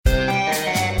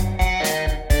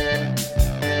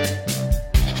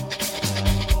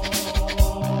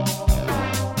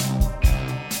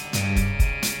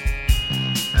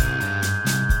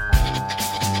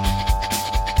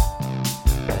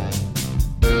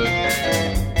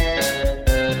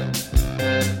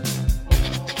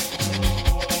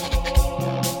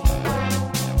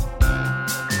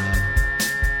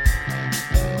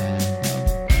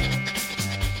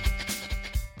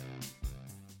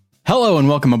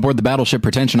welcome aboard the Battleship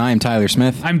Pretension. I am Tyler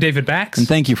Smith. I'm David Bax. And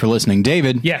thank you for listening.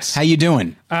 David, yes. How you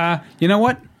doing? You know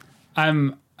what?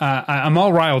 I'm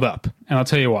all riled up, and I'll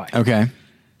tell you why. Okay.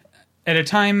 At a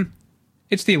time,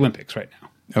 it's the Olympics right now.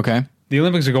 Okay. The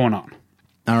Olympics are going on.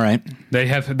 All right. They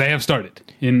have started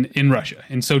in Russia,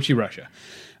 in Sochi, Russia.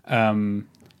 And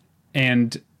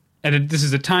this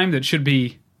is a time that should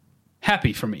be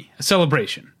happy for me, a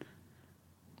celebration.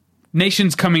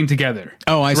 Nations coming together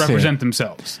to represent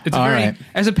themselves. It's right.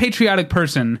 As a patriotic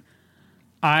person,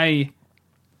 I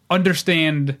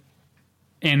understand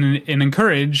and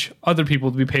encourage other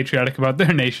people to be patriotic about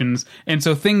their nations. And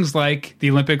so things like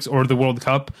the Olympics or the World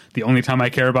Cup, the only time I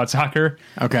care about soccer,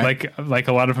 like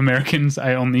a lot of Americans,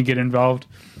 I only get involved,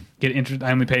 I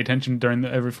only pay attention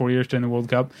every 4 years during the World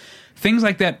Cup. Things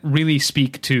like that really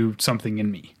speak to something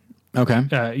in me. Okay.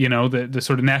 The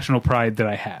sort of national pride that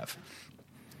I have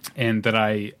and that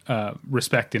I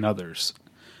respect in others,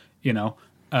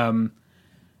 and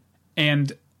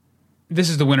this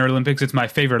is the Winter Olympics. It's my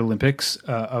favorite Olympics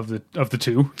of the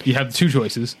two. You have two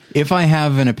choices. If I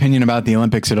have an opinion about the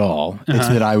Olympics at all, it's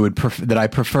that I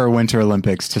prefer Winter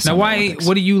Olympics to Summer Olympics.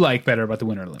 What do you like better about the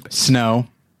Winter Olympics? Snow.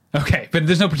 Okay, but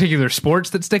there's no particular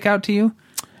sports that stick out to you?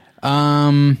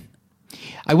 I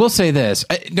will say this.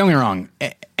 Don't get me wrong.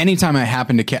 Anytime I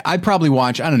happen to... I'd probably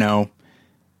watch, I don't know...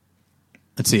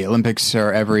 Let's see. Olympics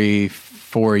are every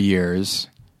 4 years.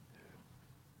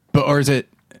 Or is it...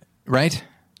 Right?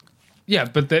 Yeah,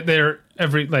 but they're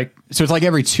every, So it's like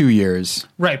every 2 years.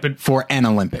 Right, but... For an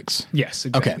Olympics. Yes,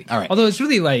 exactly. Okay, all right. Although it's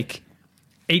really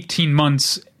 18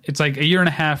 months. It's like a year and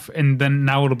a half, and then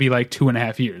now it'll be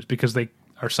 2.5 years because they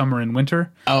are summer and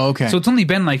winter. Oh, okay. So it's only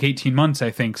been 18 months,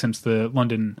 I think, since the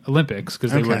London Olympics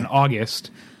because they were in August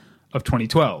of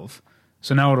 2012.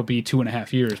 So now it'll be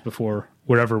 2.5 years before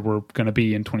wherever we're going to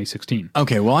be in 2016.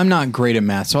 Okay, well, I'm not great at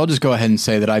math, so I'll just go ahead and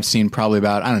say that I've seen probably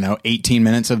about, 18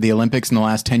 minutes of the Olympics in the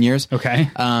last 10 years. Okay.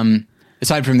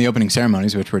 Aside from the opening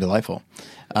ceremonies, which were delightful.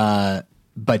 My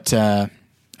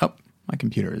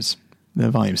computer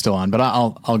the volume's still on, but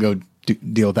I'll go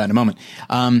deal with that in a moment.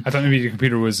 I thought maybe your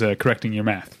computer was correcting your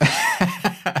math.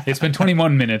 It's been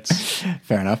 21 minutes.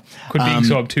 Fair enough. Quit being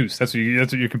so obtuse. That's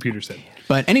what your computer said.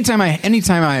 But anytime I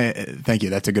thank you.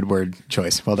 That's a good word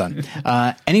choice. Well done.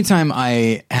 Anytime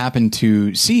I happen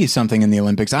to see something in the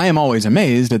Olympics, I am always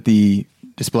amazed at the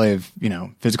display of,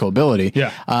 physical ability.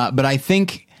 Yeah. But I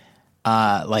think,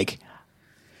 ice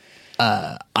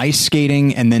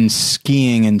skating and then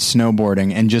skiing and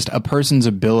snowboarding and just a person's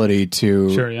ability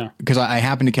to... Sure, yeah. Because I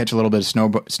happened to catch a little bit of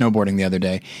snowboarding the other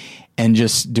day and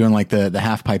just doing the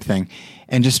half pipe thing.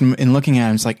 And just in looking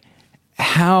at it, it's like,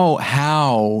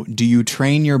 how do you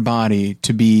train your body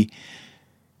to be...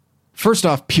 First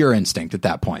off, pure instinct at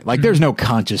that point. There's no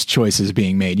conscious choices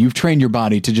being made. You've trained your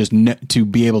body to just to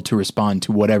be able to respond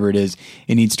to whatever it is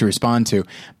it needs to respond to.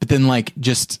 But then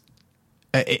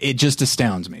it just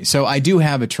astounds me. So I do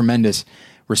have a tremendous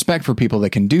respect for people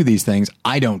that can do these things.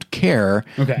 I don't care.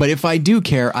 Okay. But if I do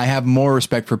care, I have more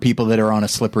respect for people that are on a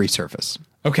slippery surface.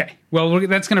 Okay. Well,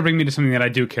 that's going to bring me to something that I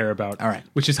do care about. All right.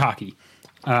 Which is hockey.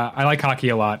 I like hockey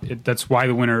a lot. That's why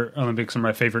the Winter Olympics are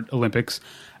my favorite Olympics.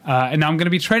 And now I'm going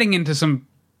to be treading into some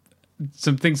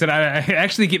things that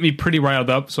actually get me pretty riled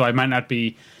up, so I might not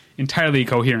be entirely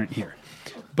coherent here.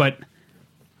 But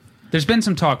there's been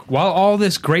some talk, while all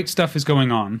this great stuff is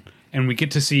going on, and we get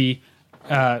to see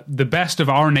the best of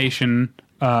our nation,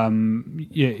 our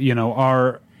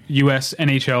U.S.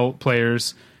 NHL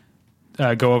players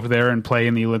go over there and play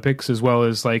in the Olympics, as well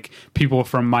as people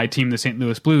from my team, the St.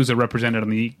 Louis Blues, are represented on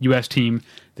the U.S. team,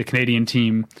 the Canadian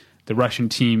team, the Russian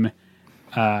team,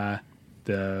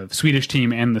 the Swedish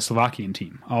team, and the Slovakian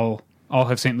team. All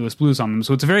have St. Louis Blues on them,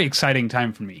 so it's a very exciting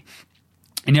time for me.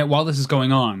 And yet, while this is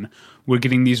going on, we're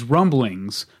getting these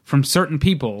rumblings from certain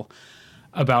people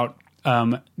about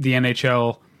the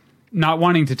NHL not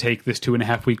wanting to take this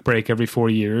 2.5-week break every 4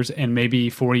 years, and maybe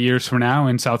 4 years from now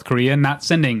in South Korea not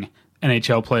sending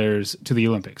NHL players to the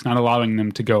Olympics, not allowing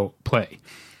them to go play.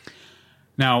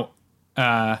 Now,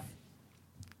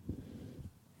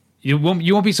 you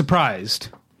won't be surprised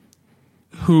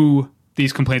who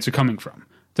these complaints are coming from.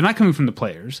 They're not coming from the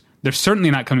players. They're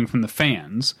certainly not coming from the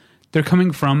fans. They're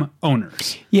coming from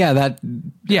owners. Yeah, I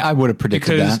would have predicted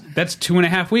because that. That's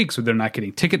 2.5 weeks where they're not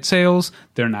getting ticket sales,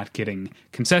 they're not getting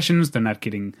concessions, they're not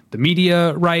getting the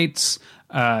media rights,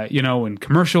 and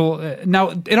commercial. Now,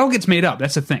 it all gets made up.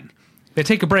 That's the thing. They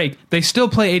take a break. They still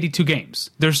play 82 games.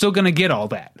 They're still going to get all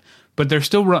that. But they're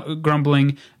still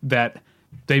grumbling that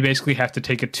they basically have to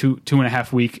take a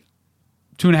 2.5 week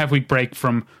 2.5 week break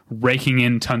from raking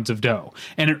in tons of dough.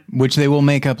 And which they will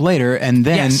make up later. And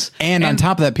then, Yes. and on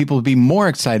top of that, people will be more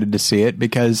excited to see it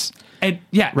because, right?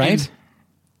 And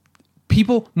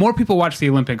more people watch the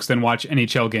Olympics than watch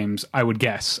NHL games, I would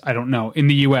guess. I don't know. In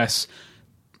the U.S.,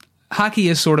 hockey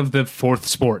is sort of the fourth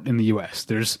sport in the U.S.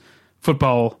 There's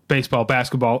football, baseball,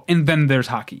 basketball, and then there's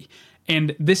hockey.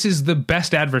 And this is the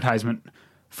best advertisement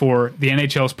for the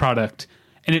NHL's product,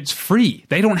 and it's free.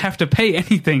 They don't have to pay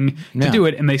anything to do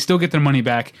it, and they still get their money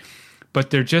back, but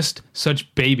they're just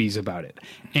such babies about it.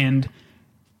 And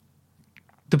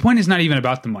the point is not even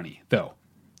about the money, though.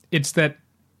 It's that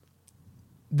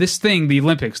this thing, the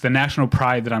Olympics, the national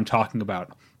pride that I'm talking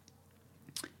about,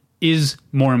 is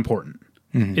more important.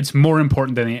 Mm-hmm. It's more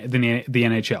important than the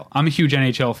NHL. I'm a huge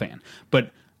NHL fan,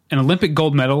 but an Olympic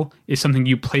gold medal is something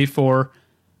you play for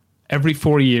every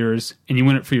 4 years, and you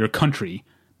win it for your country.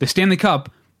 The Stanley Cup,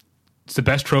 it's the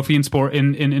best trophy in sport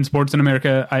in sports in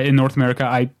America, in North America.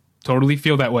 I totally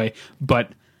feel that way,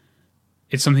 but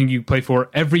it's something you play for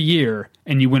every year,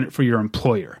 and you win it for your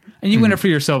employer, and you win it for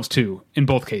yourselves too in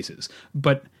both cases.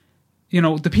 But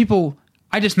the people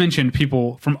I just mentioned,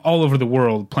 people from all over the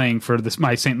world playing for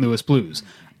my St. Louis Blues.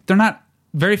 They're not.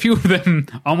 Very few of them,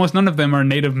 almost none of them, are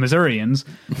native Missourians.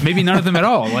 Maybe none of them at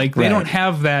all. Like they don't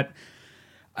have that.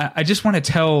 I just want to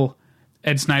tell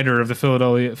Ed Snyder of the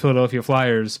Philadelphia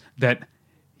Flyers that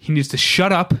he needs to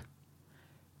shut up,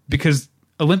 because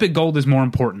Olympic gold is more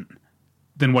important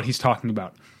than what he's talking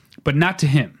about. But not to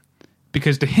him,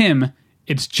 because to him,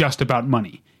 it's just about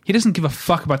money. He doesn't give a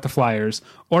fuck about the Flyers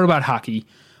or about hockey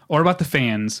or about the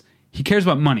fans. He cares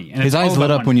about money. And his eyes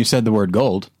lit up when you said the word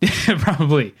gold.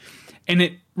 Probably. And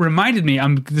it reminded me,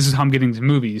 this is how I'm getting to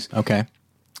movies. Okay.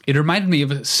 It reminded me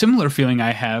of a similar feeling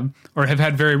I have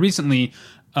had very recently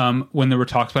when there were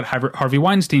talks about Harvey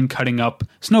Weinstein cutting up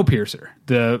Snowpiercer,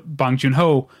 the Bong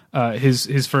Joon-ho,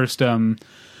 his first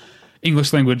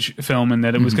English language film, and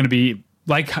that it was going to be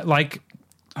like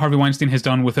Harvey Weinstein has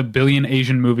done with 1 billion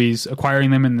Asian movies, acquiring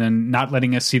them and then not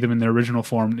letting us see them in their original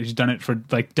form. He's done it for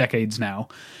like decades now.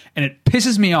 And it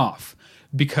pisses me off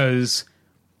because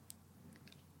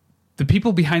the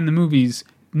people behind the movies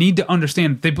need to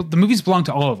understand the movies belong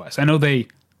to all of us. I know they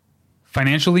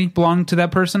financially belong to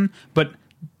that person, but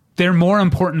they're more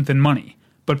important than money.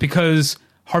 But because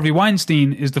Harvey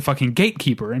Weinstein is the fucking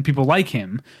gatekeeper and people like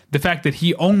him, the fact that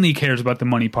he only cares about the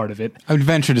money part of it. I would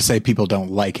venture to say people don't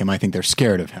like him. I think they're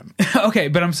scared of him. Okay,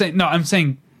 but I'm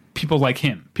saying people like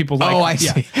him. People like him. I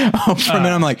see. Oh, for a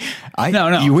minute I'm like,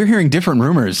 no. We're hearing different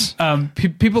rumors.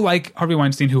 People like Harvey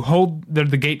Weinstein they're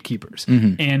the gatekeepers.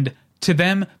 Mm-hmm. And to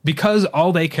them, because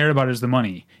all they care about is the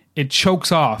money, it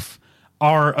chokes off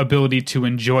our ability to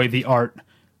enjoy the art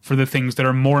for the things that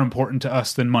are more important to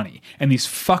us than money. And these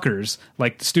fuckers,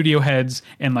 like the studio heads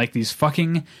and like these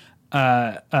fucking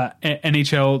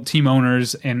NHL team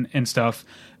owners and stuff,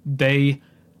 they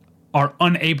are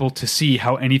unable to see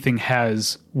how anything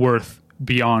has worth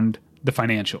beyond the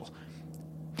financial.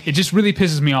 It just really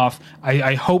pisses me off.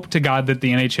 I hope to God that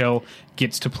the NHL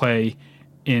gets to play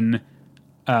in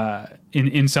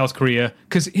South Korea,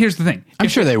 because here's the thing. I'm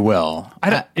sure they will.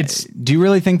 Do you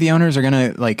really think the owners are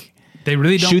going to like? They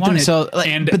really don't shoot want themselves.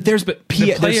 it. But there's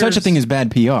such a thing as bad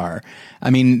PR.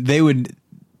 I mean, they would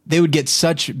get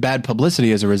such bad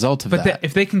publicity as a result of that. But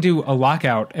if they can do a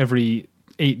lockout every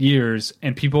 8 years,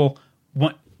 and people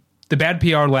want the bad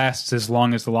PR lasts as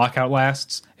long as the lockout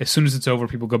lasts. As soon as it's over,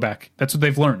 people go back. That's what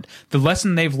they've learned. The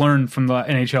lesson they've learned from the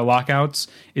NHL lockouts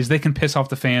is they can piss off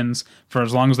the fans for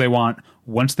as long as they want.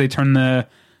 Once they turn the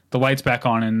lights back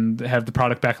on and have the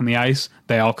product back on the ice,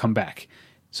 they all come back.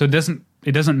 So it doesn't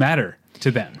matter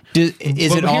to them.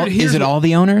 Is it all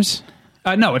the owners?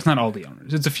 No, it's not all the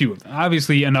owners. It's a few of them.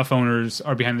 Obviously, enough owners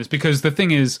are behind this, because the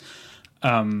thing is,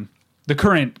 the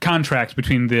current contract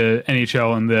between the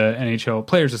NHL and the NHL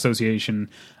Players Association,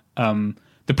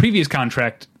 the previous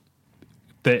contract,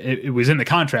 it was in the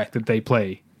contract that they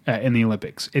play in the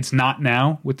Olympics. It's not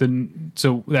now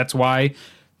so that's why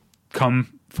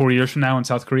come 4 years from now in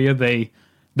South Korea, they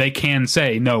can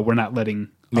say, no, we're not letting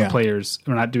our players,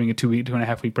 we're not doing a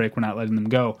 2.5 week break, we're not letting them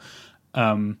go.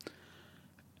 Now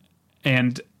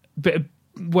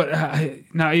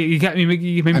you got me.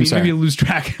 You made me lose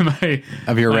track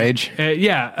of your rage.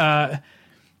 But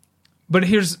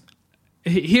here's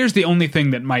the only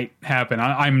thing that might happen.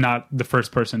 I'm not the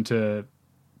first person to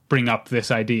bring up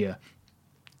this idea.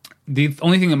 The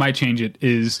only thing that might change it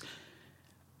is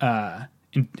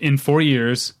in 4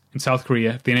 years in South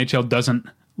Korea, if the NHL doesn't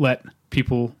let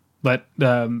people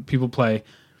play,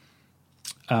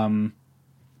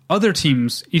 other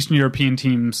teams, Eastern European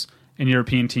teams and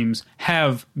European teams,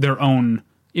 have their own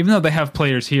even though they have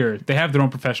players here, they have their own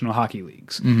professional hockey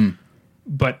leagues.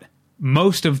 But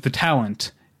most of the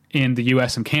talent in the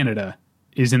U.S. and Canada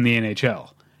is in the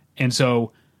NHL. And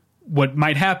so what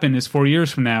might happen is 4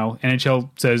 years from now, NHL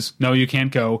says, no, you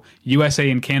can't go. USA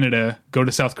and Canada go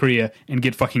to South Korea and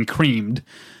get fucking creamed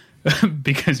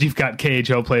because you've got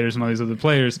KHL players and all these other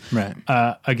players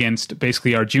against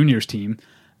basically our juniors team.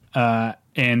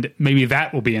 And maybe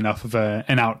that will be enough of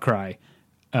an outcry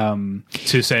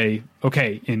to say,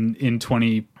 okay, in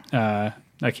 20, I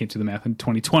can't do the math, in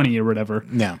 2020 or whatever.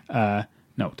 Yeah.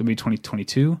 No, it'll be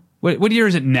 2022. What year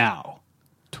is it now?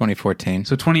 2014.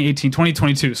 So 2018,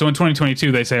 2022. So in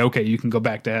 2022, they say, okay, you can go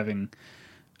back to having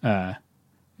the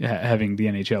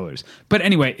NHLers. But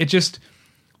anyway, it just,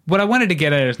 what I wanted to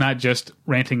get at is not just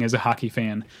ranting as a hockey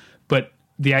fan, but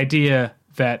the idea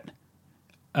that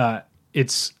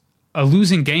it's a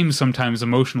losing game sometimes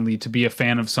emotionally to be a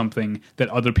fan of something that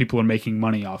other people are making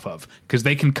money off of, because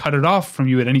they can cut it off from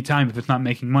you at any time if it's not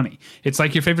making money. It's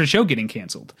like your favorite show getting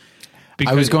canceled.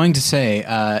 I was going to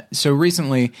say, so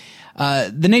recently,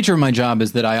 the nature of my job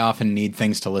is that I often need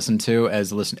things to listen to,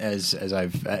 as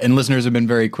I've and listeners have been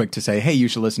very quick to say, hey, you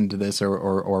should listen to this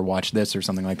or watch this or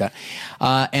something like that.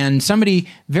 And somebody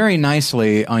very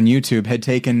nicely on YouTube had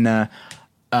taken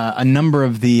a number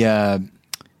of the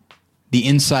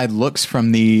inside looks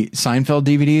from the Seinfeld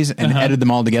DVDs and edited them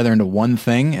all together into one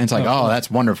thing. And it's like, oh, that's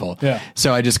wonderful. Yeah.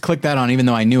 So I just clicked that on, even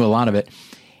though I knew a lot of it.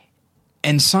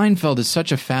 And Seinfeld is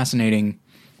such a fascinating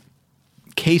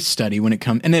case study when it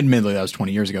comes, and admittedly that was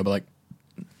 20 years ago, but like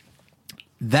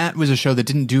that was a show that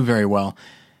didn't do very well.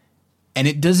 And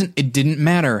it didn't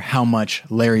matter how much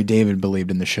Larry David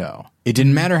believed in the show. It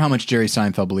didn't matter how much Jerry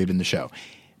Seinfeld believed in the show.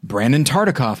 Brandon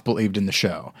Tartikoff believed in the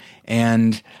show.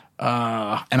 And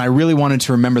I really wanted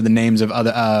to remember the names of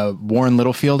other, Warren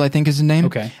Littlefield, I think is his name.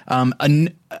 Okay.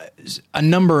 A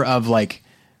number of like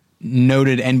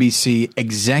noted NBC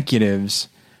executives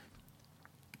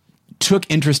took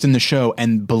interest in the show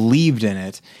and believed in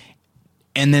it.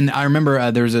 And then I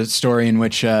remember there was a story in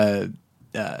which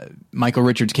Michael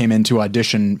Richards came in to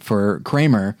audition for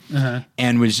Kramer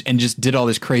and just did all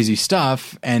this crazy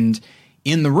stuff. And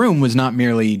in the room was not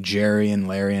merely Jerry and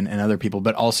Larry and other people,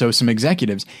 but also some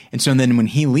executives. And so then when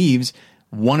he leaves,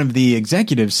 one of the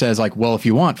executives says like, well, if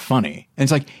you want funny. And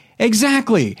it's like,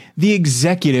 exactly. The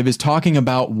executive is talking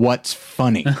about what's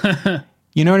funny.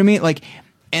 You know what I mean? Like,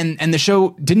 and the show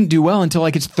didn't do well until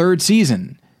like its third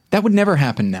season. That would never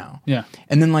happen now. Yeah.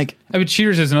 And then like, I mean,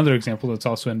 Cheers is another example that's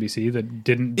also NBC that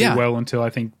didn't do well until I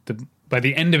think by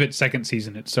the end of its second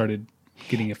season, it started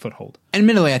getting a foothold.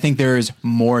 Admittedly, I think there is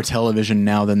more television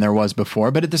now than there was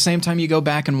before, but at the same time, you go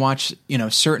back and watch,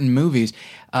 certain movies.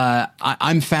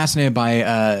 I'm fascinated by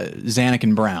Zanuck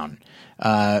and Brown,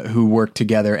 who worked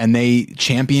together, and they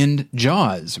championed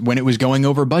Jaws when it was going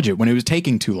over budget, when it was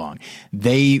taking too long.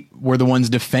 They were the ones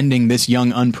defending this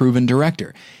young, unproven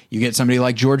director. You get somebody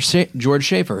like George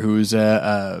Schaefer, who's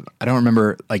I don't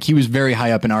remember, like he was very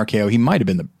high up in RKO. He might have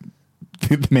been the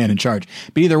man in charge,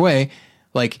 but either way,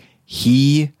 like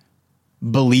he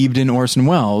believed in Orson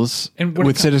Welles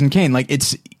with Citizen Kane. Like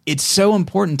it's so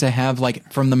important to have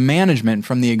like from the management,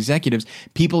 from the executives,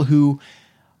 people who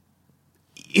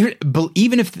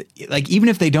even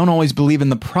if they don't always believe in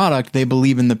the product, they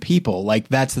believe in the people. Like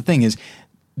that's the thing is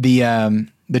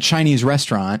the Chinese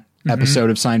restaurant episode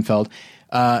of Seinfeld,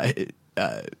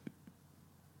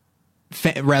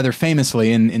 rather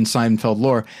famously in Seinfeld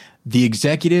lore, the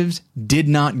executives did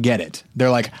not get it. They're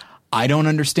like, I don't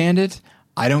understand it.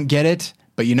 I don't get it.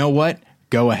 But you know what?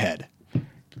 Go ahead.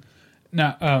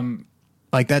 Now,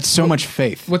 like that's so much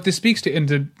faith. What this speaks to,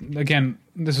 and again,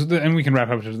 this is, and we can wrap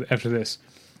up after this.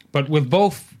 But with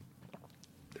both,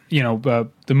 the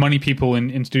money people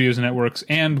in studios and networks,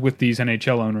 and with these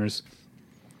NHL owners,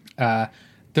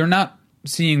 they're not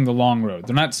seeing the long road.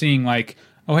 They're not seeing like,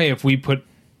 oh, hey, if we put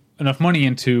enough money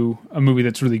into a movie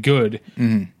that's really good,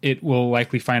 it will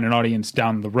likely find an audience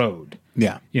down the road.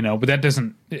 Yeah, but that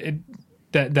doesn't.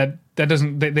 That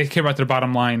doesn't. They care about their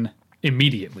bottom line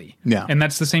immediately. Yeah, and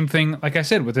that's the same thing. Like I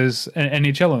said, with his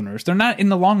NHL owners, they're not in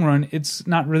the long run. It's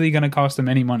not really going to cost them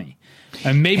any money.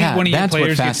 And maybe one of your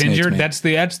players gets injured. That's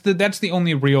the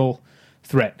only real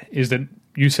threat is that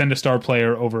you send a star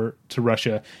player over to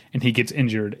Russia and he gets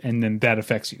injured, and then that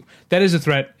affects you. That is a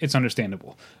threat. It's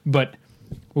understandable. But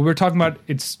what we're talking about,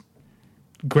 it's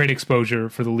great exposure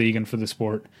for the league and for the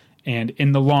sport. And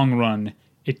in the long run,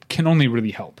 it can only really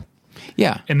help.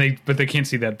 Yeah. But they can't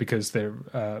see that because they're,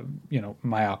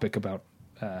 myopic about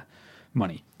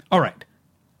money. All right.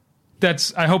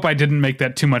 I hope I didn't make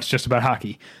that too much just about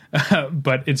hockey,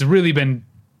 but it's really been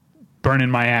burning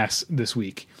my ass this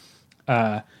week.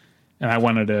 And and I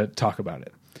wanted to talk about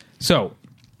it. So,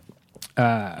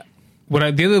 the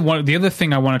other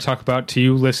thing I want to talk about to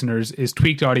you listeners is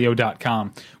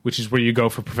tweakedaudio.com, which is where you go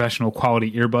for professional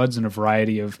quality earbuds in a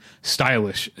variety of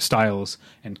stylish styles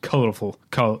and colorful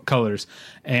colors.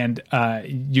 And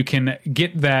you can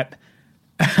get that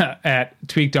at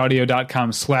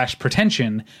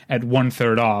tweakedaudio.com/pretension at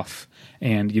 1/3 off,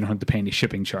 and you don't have to pay any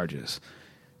shipping charges.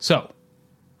 So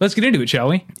let's get into it, shall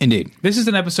we? Indeed. This is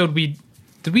an episode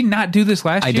did we not do this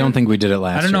last year? I don't think we did it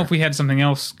last year. I don't know if we had something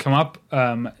else come up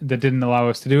that didn't allow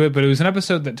us to do it, but it was an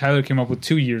episode that Tyler came up with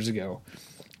 2 years ago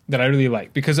that I really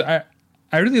like, because I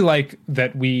really like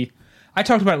that I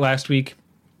talked about last week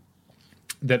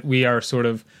that we are sort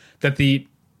of, that the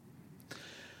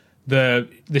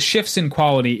shifts in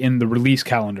quality in the release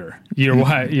calendar year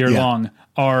long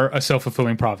are a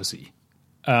self-fulfilling prophecy.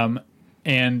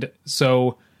 And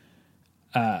so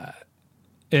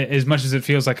as much as it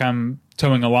feels like I'm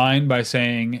towing a line by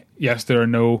saying, yes, there are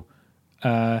no,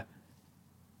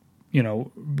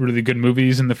 really good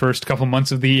movies in the first couple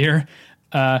months of the year,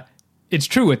 it's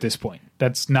true at this point.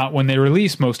 That's not when they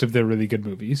release most of their really good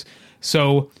movies.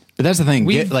 So, but that's the thing.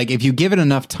 If you give it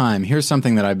enough time, here's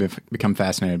something that I've become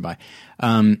fascinated by.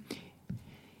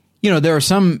 There are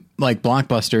some like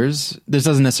blockbusters. This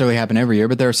doesn't necessarily happen every year,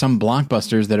 but there are some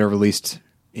blockbusters that are released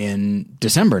in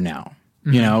December now.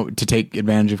 Mm-hmm. To take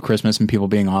advantage of Christmas and people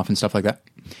being off and stuff like that.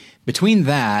 Between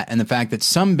that and the fact that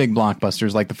some big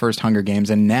blockbusters like the first Hunger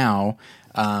Games and now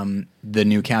the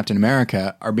new Captain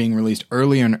America are being released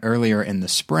earlier and earlier in the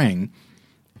spring,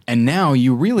 and now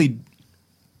you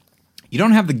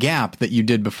don't have the gap that you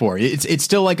did before. It's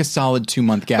still like a solid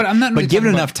 2-month gap. But give it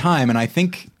enough time, and I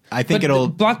think it'll.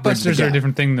 Blockbusters are a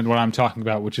different thing than what I'm talking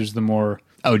about, which is the more.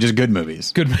 Oh, just good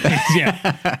movies. Good movies,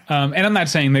 yeah. And I'm not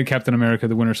saying that Captain America,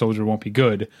 the Winter Soldier won't be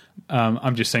good.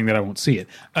 I'm just saying that I won't see it.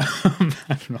 I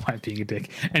don't know why I'm being a dick.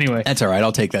 Anyway. That's all right.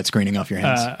 I'll take that screening off your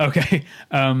hands. Okay.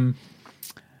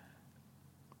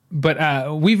 But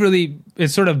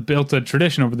it's sort of built a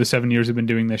tradition over the 7 years we've been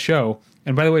doing this show.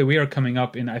 And by the way, we are coming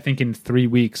up in 3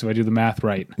 weeks, if I do the math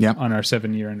right, on our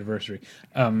 7-year anniversary.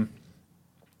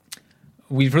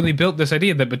 We've really built this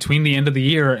idea that between the end of the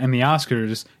year and the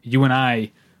Oscars, you and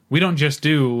I, we don't just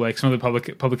do like some of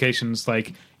the publications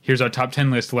like, here's our top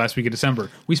 10 list the last week of December.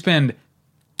 We spend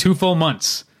 2 full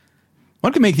months.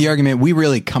 One could make the argument we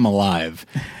really come alive.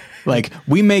 Like,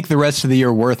 we make the rest of the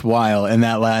year worthwhile in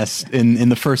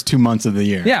the first 2 months of the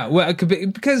year. Yeah, well, it could be,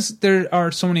 because there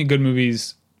are so many good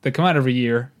movies that come out every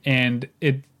year, and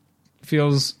it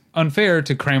feels unfair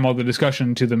to cram all the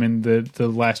discussion to them in the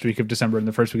last week of December and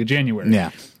the first week of January.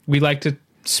 Yeah. We like to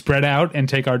spread out and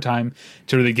take our time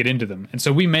to really get into them. And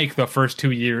so we make the first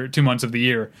 2 months of the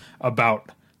year about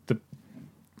the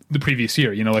previous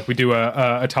year. Like we do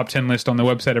a top 10 list on the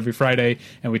website every Friday,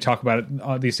 and we talk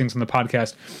about these things on the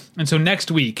podcast. And so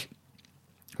next week,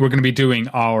 we're going to be doing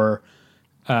our...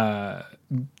 Tyler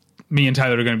and I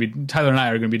are going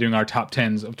to be doing our top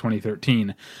 10s of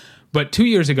 2013. But 2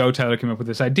 years ago, Tyler came up with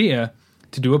this idea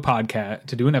to do a podcast,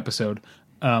 to do an episode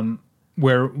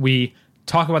where we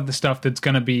talk about the stuff that's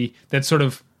going to be, that's sort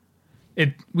of,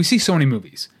 we see so many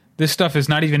movies. This stuff is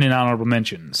not even in honorable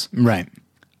mentions. Right.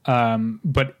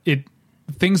 But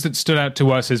things that stood out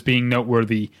to us as being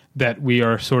noteworthy that we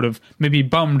are sort of maybe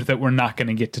bummed that we're not going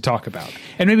to get to talk about.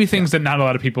 And maybe things that not a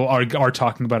lot of people are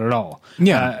talking about at all.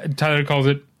 Yeah. Tyler calls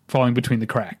it falling between the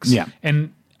cracks. Yeah.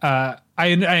 And I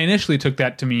initially took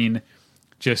that to mean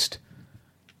just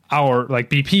our, like,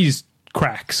 BP's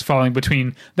cracks falling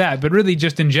between that, but really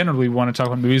just in general, we want to talk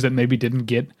about movies that maybe didn't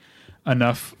get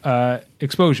enough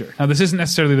exposure. Now, this isn't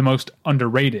necessarily the most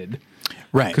underrated,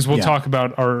 right? Because we'll talk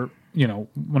about our,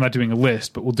 we're not doing a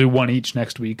list, but we'll do one each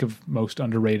next week of most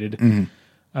underrated.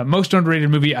 Mm-hmm. Most underrated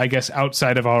movie, I guess,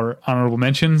 outside of our honorable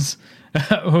mentions.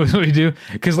 What we do,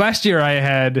 because last year I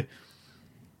had,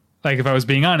 like, if I was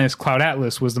being honest, Cloud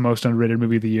Atlas was the most underrated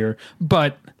movie of the year,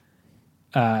 but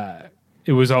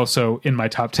it was also in my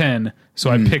top 10. So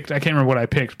I can't remember what I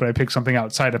picked, but I picked something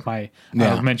outside of my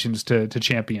mentions to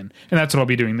champion. And that's what I'll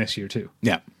be doing this year too.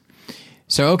 Yeah.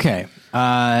 So, okay.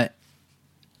 So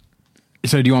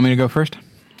do you want me to go first?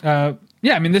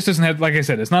 Yeah, I mean, this doesn't have, like I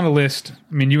said, it's not a list.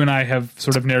 I mean, you and I have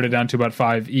sort of narrowed it down to about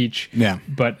 5 each. Yeah.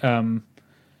 But,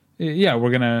 yeah,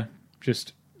 we're going to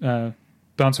just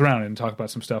bounce around and talk about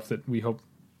some stuff that we hope,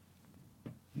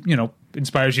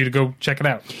 inspires you to go check it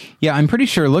out. Yeah, I'm pretty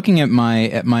sure, looking at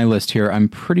my list here, I'm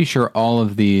pretty sure all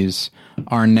of these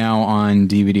are now on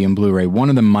DVD and Blu-ray. One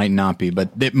of them might not be, but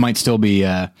it might still be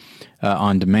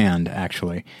on demand,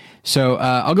 actually. So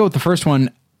I'll go with the first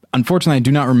one. Unfortunately, I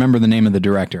do not remember the name of the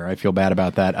director. I feel bad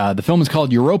about that. The film is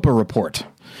called Europa Report.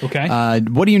 Okay.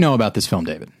 What do you know about this film,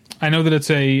 David? I know that it's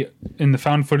in the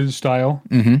found footage style,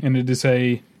 and it is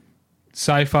a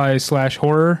sci-fi /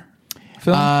 horror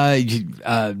film.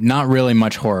 Not really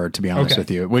much horror, to be honest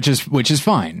with you, which is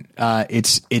fine.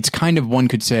 It's kind of, one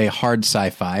could say, hard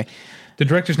sci-fi. The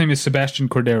director's name is Sebastian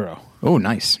Cordero. Oh,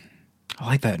 nice. I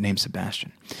like that name,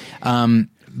 Sebastian.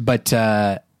 But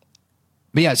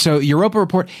yeah, so Europa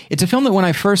Report, it's a film that when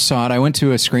I first saw it, I went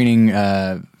to a screening,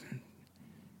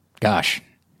 gosh,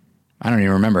 I don't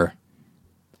even remember,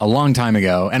 a long time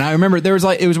ago. And I remember it was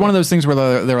one of those things where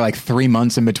there were like 3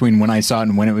 months in between when I saw it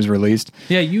and when it was released.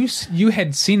 Yeah, you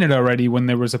had seen it already when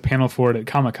there was a panel for it at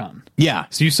Comic-Con. Yeah.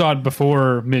 So you saw it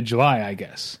before mid-July, I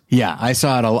guess. Yeah, I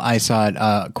saw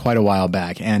it quite a while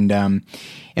back. And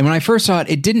when I first saw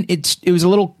it,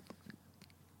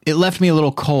 it left me a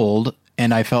little cold.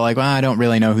 And I felt like, well, I don't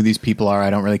really know who these people are. I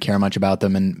don't really care much about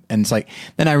them. And it's like,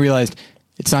 then I realized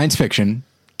it's science fiction,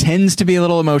 tends to be a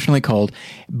little emotionally cold.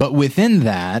 But within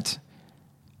that,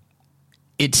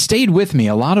 it stayed with me.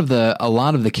 A lot of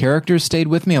the characters stayed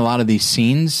with me. A lot of these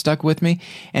scenes stuck with me.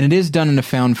 And it is done in a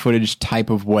found footage type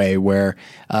of way where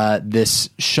this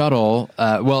shuttle,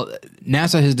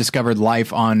 NASA has discovered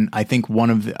life on, I think,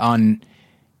 on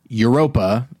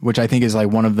Europa, which I think is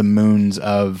like one of the moons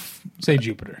of... Say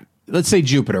Jupiter. Let's say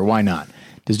Jupiter. Why not?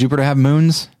 Does Jupiter have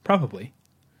moons? Probably.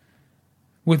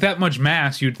 With that much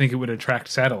mass, you'd think it would attract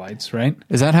satellites, right?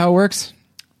 Is that how it works?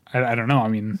 I don't know. I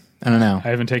mean, I don't know. I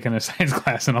haven't taken a science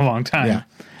class in a long time.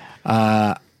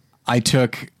 Yeah. I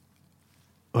took,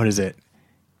 what is it?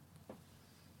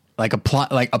 Like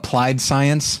applied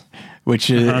science, which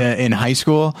is in high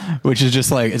school, which is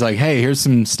just like, it's like, hey, here's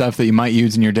some stuff that you might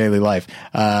use in your daily life.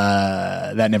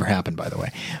 That never happened, by the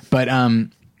way. But,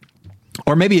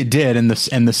 or maybe it did, and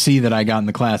the C that I got in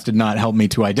the class did not help me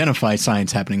to identify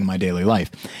science happening in my daily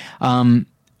life. But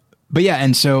yeah,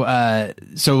 and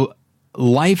so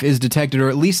life is detected, or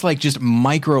at least like just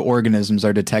microorganisms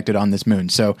are detected on this moon.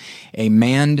 So a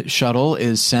manned shuttle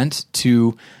is sent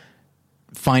to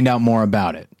find out more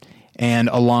about it. And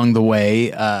along the way,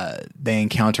 they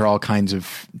encounter all kinds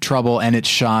of trouble, and it's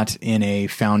shot in a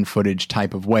found footage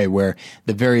type of way where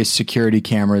the various security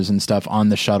cameras and stuff on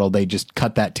the shuttle, they just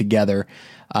cut that together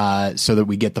so that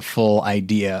we get the full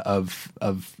idea of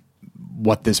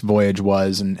what this voyage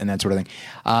was and that sort of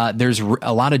thing. There's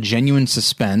a lot of genuine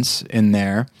suspense in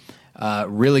there,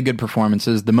 really good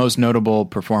performances. The most notable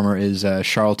performer is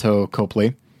Charlton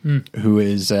Copley.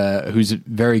 Who's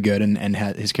very good and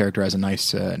his character has a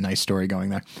nice story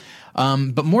going there.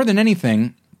 But more than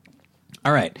anything,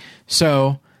 all right.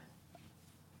 So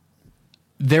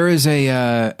there is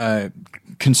a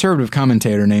conservative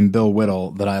commentator named Bill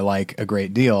Whittle that I like a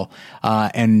great deal,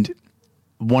 and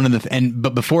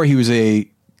but before he was a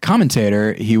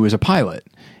commentator, he was a pilot,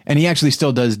 and he actually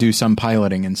still does do some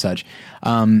piloting and such.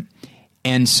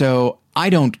 And so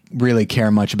I don't really care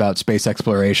much about space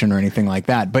exploration or anything like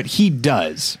that, but he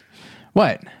does.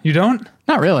 What? You don't?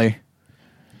 Not really.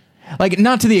 Like,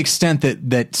 not to the extent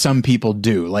that some people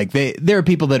do. Like, there are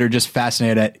people that are just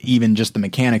fascinated at even just the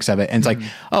mechanics of it. And it's like,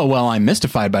 oh, well, I'm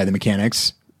mystified by the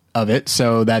mechanics of it,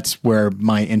 so that's where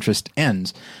my interest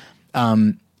ends.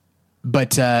 But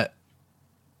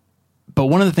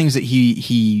one of the things that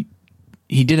he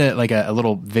did a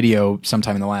little video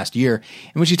sometime in the last year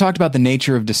in which he talked about the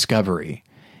nature of discovery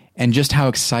and just how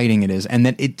exciting it is, and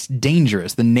that it's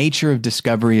dangerous. The nature of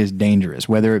discovery is dangerous,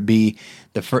 whether it be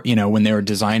when they were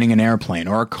designing an airplane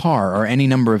or a car or any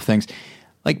number of things.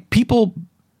 Like, people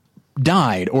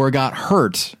died or got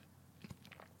hurt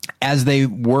as they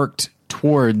worked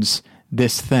towards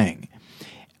this thing,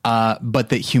 but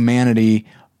that humanity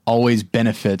always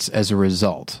benefits as a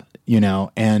result,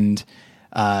 and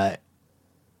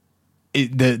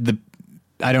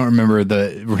I don't remember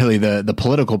the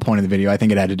political point of the video. I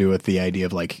think it had to do with the idea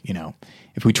of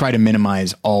if we try to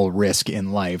minimize all risk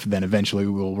in life, then eventually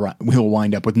we will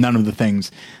wind up with none of the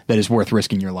things that is worth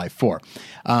risking your life for.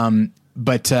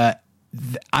 But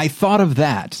I thought of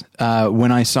that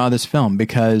when I saw this film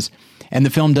and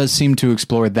the film does seem to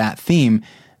explore that theme,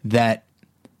 that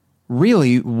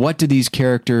really, what do these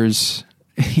characters,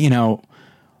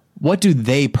 what do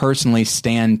they personally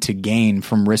stand to gain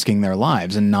from risking their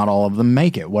lives? And not all of them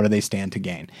make it. What do they stand to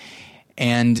gain?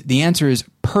 And the answer is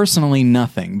personally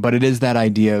nothing, but it is that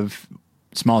idea of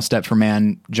small step for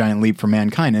man, giant leap for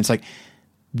mankind. And it's like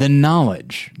the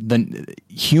knowledge, the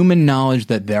human knowledge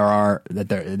that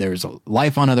there's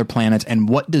life on other planets. And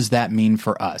what does that mean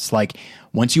for us? Like,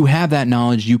 once you have that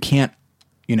knowledge, you can't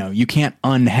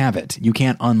unhave it. You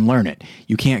can't unlearn it.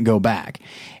 You can't go back.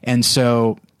 And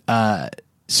so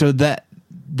that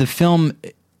the film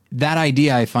that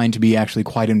idea I find to be actually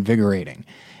quite invigorating.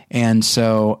 And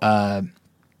so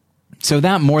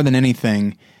that more than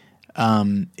anything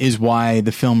is why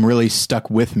the film really stuck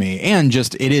with me. And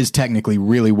just, it is technically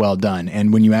really well done.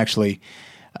 And when you actually,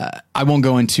 I won't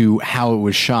go into how it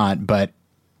was shot, but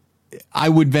I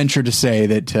would venture to say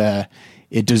that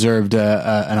it deserved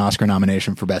an Oscar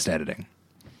nomination for Best Editing.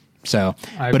 So,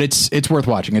 but it's worth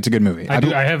watching. It's a good movie.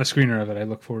 I have a screener of it. I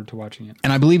look forward to watching it.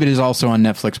 And I believe it is also on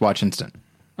Netflix Watch Instant.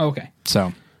 Okay.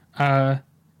 So,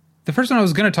 the first one I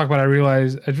was going to talk about, I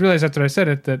realized after I said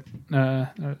it that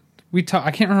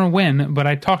I can't remember when, but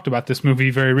I talked about this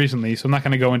movie very recently, so I'm not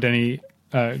going to go into any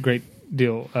great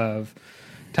deal of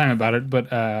time about it. But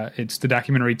it's the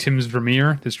documentary Tim's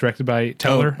Vermeer, that's directed by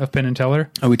Teller of Penn and Teller.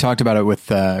 Oh, we talked about it with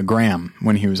Graham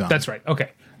when he was on. That's right.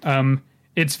 Okay.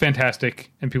 It's fantastic,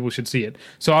 and people should see it.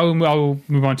 So I'll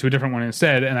move on to a different one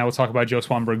instead, and I will talk about Joe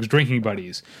Swanberg's Drinking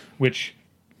Buddies, which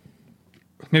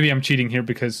maybe I'm cheating here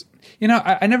because,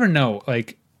 I never know.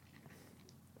 Like,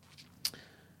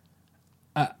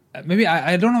 maybe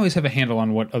I don't always have a handle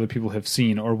on what other people have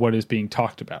seen or what is being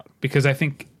talked about. Because I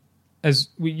think, as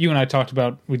you and I talked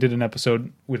about, we did an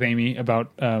episode with Amy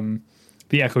about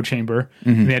the echo chamber,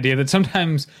 and the idea that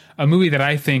sometimes a movie that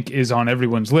I think is on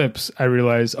everyone's lips, I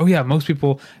realize, oh yeah, most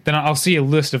people, then I'll see a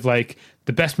list of like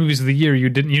the best movies of the year you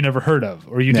never heard of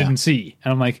or you didn't see,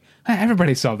 and I'm like,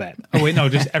 everybody saw that. Oh wait, no,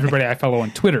 just everybody I follow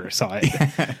on Twitter saw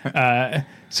it.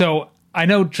 So I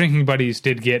know Drinking Buddies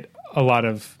did get a lot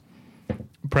of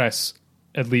press,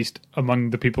 at least among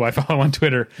the people I follow on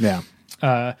Twitter.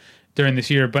 During this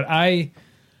year, but I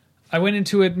went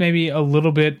into it maybe a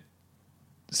little bit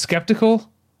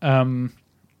skeptical, because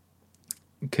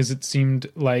it seemed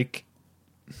like,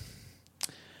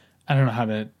 I don't know how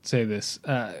to say this,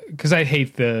 because I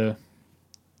hate the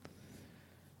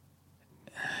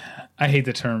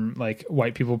term like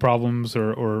white people problems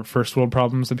or first world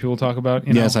problems that people talk about.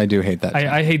 Yes, I do hate that.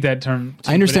 I hate that term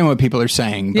too, I understand what people are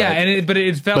saying. But, yeah, but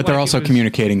it felt but they're like also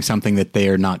communicating something that they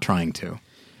are not trying to.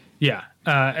 Yeah,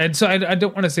 and so I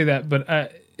don't want to say that,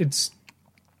 but it's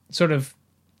sort of,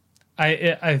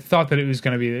 I thought that it was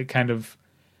going to be kind of,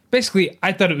 basically,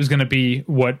 I thought it was going to be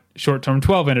what Short Term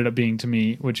 12 ended up being to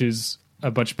me, which is a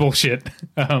bunch of bullshit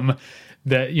that,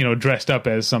 dressed up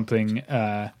as something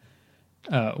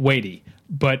weighty.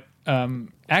 But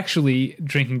actually,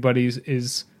 Drinking Buddies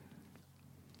is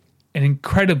an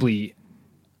incredibly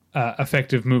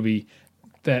effective movie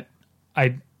that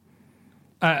I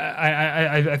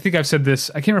think I've said this,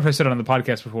 I can't remember if I said it on the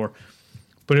podcast before,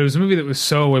 but it was a movie that was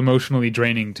so emotionally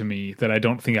draining to me that I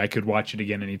don't think I could watch it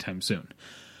again anytime soon.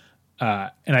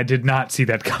 And I did not see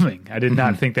that coming. I did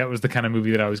not think that was the kind of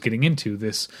movie that I was getting into.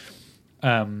 This,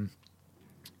 what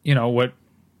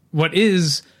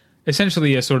is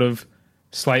essentially a sort of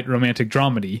slight romantic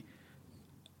dramedy.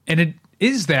 And it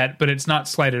is that, but it's not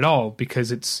slight at all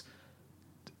because it's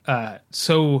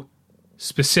so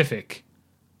specific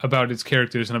about its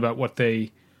characters and about what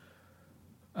they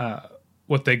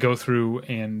go through,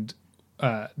 and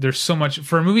there's so much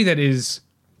for a movie that is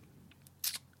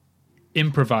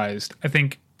improvised. I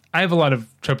think I have a lot of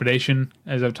trepidation,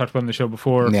 as I've talked about on the show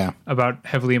before, about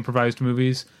heavily improvised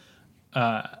movies,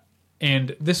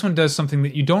 and this one does something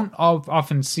that you don't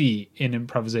often see in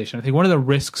improvisation. I think one of the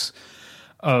risks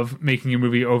of making a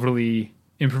movie overly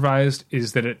improvised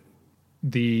is that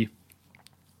the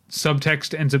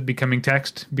subtext ends up becoming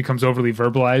text, becomes overly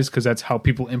verbalized, because that's how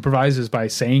people improvise, is by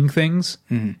saying things,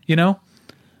 and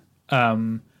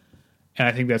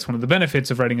I think that's one of the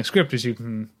benefits of writing a script, is you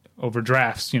can over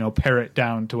drafts, pare it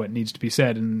down to what needs to be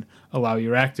said and allow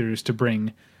your actors to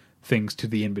bring things to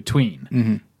the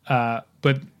in-between.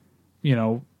 But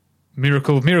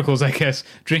miracle of miracles, I guess,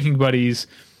 Drinking Buddies,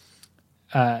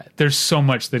 there's so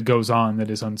much that goes on that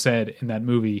is unsaid in that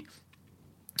movie,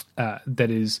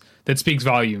 that speaks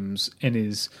volumes and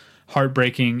is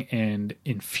heartbreaking and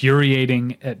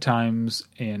infuriating at times,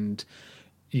 and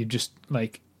you just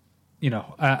like,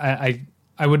 I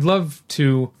would love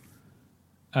to,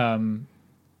 I'd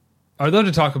love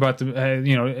to talk about the,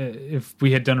 if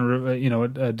we had done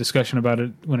a discussion about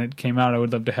it when it came out, I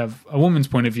would love to have a woman's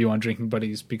point of view on Drinking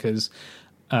Buddies, because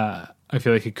I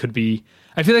feel like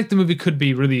the movie could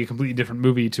be really a completely different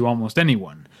movie to almost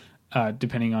anyone,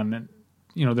 depending on,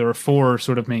 there are four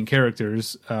sort of main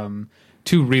characters,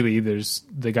 two really. There's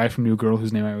the guy from New Girl,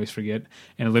 whose name I always forget,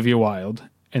 and Olivia Wilde,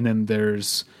 and then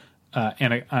there's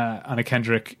Anna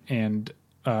Kendrick and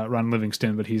Ron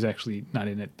Livingston, but he's actually not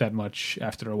in it that much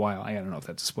after a while. I don't know if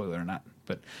that's a spoiler or not,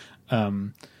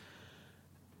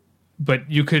 but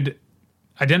you could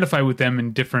identify with them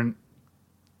in different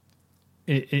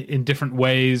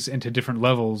ways and to different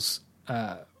levels,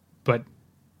 but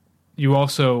you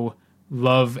also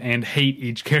love and hate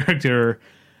each character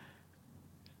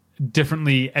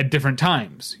differently at different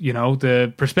times. You know,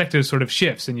 the perspective sort of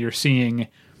shifts, and you're seeing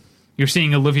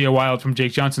Olivia Wilde from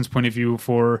Jake Johnson's point of view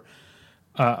for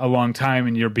a long time,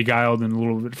 and you're beguiled and a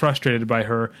little bit frustrated by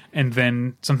her, and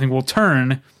then something will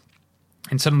turn,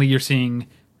 and suddenly you're seeing.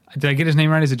 Did I get his name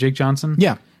right? Is it Jake Johnson?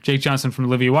 Yeah. Jake Johnson from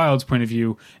Olivia Wilde's point of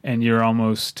view, and you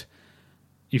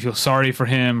feel sorry for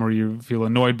him, or you feel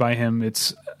annoyed by him.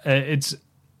 It's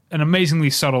an amazingly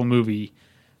subtle movie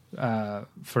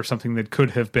for something that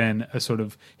could have been a sort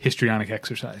of histrionic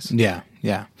exercise. Yeah.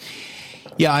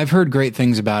 I've heard great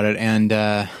things about it, and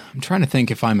I'm trying to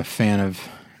think if I'm a fan of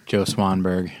Joe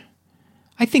Swanberg.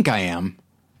 I think I am.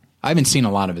 I haven't seen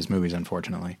a lot of his movies,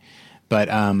 unfortunately, but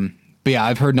yeah,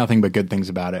 I've heard nothing but good things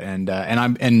about it, and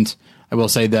I will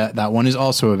say that one is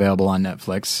also available on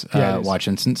Netflix, Watch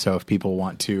Instant. So if people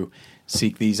want to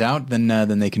seek these out, then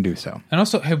they can do so. And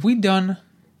also, have we done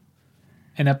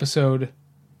an episode?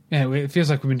 Yeah, it feels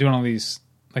like we've been doing all these.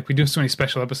 Like, we do so many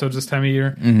special episodes this time of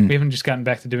year. Mm-hmm. We haven't just gotten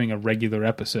back to doing a regular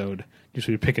episode. Just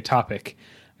where you pick a topic.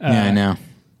 Yeah, I know.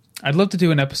 I'd love to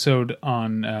do an episode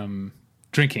on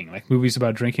drinking, like movies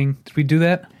about drinking. Did we do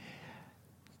that?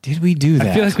 Did we do that?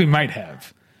 I feel like we might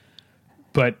have.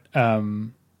 But I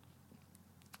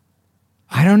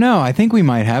don't know. I think we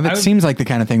might have. It seems like the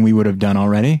kind of thing we would have done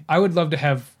already. I would love to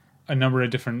have a number of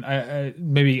different,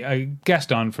 maybe a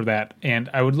guest on for that. And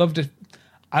I would love to,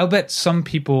 I'll bet some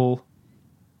people,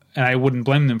 and I wouldn't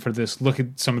blame them for this, look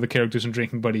at some of the characters in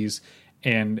Drinking Buddies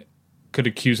and could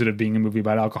accuse it of being a movie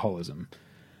about alcoholism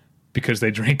because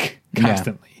they drink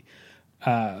constantly.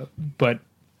 Yeah. But,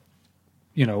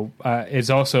 you know, it's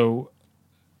also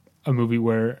a movie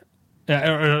where,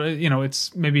 you know,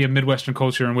 it's maybe a Midwestern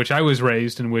culture in which I was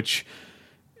raised, in which,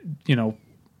 you know,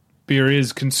 beer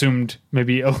is consumed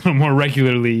maybe a little more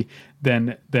regularly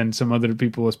than some other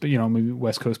people, you know, maybe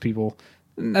West Coast people.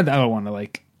 I don't want to,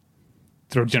 like,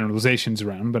 throw generalizations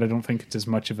around, but I don't think it's as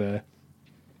much of a,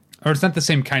 or it's not the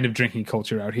same kind of drinking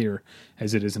culture out here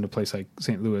as it is in a place like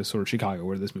St. Louis or Chicago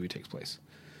where this movie takes place.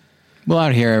 Well,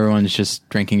 out here, everyone's just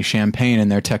drinking champagne in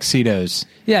their tuxedos.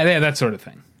 Yeah, that sort of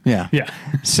thing. Yeah.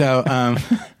 So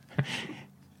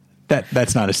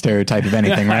that's not a stereotype of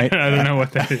anything, right? I don't know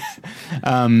what that is.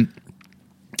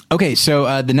 Okay,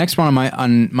 so the next one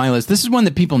on my list, this is one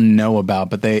that people know about,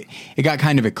 but it got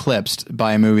kind of eclipsed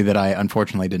by a movie that I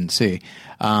unfortunately didn't see.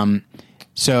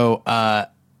 So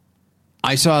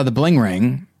I saw The Bling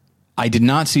Ring. I did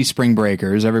not see Spring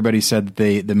Breakers. Everybody said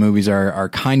that the movies are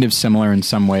kind of similar in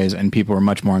some ways, and people were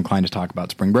much more inclined to talk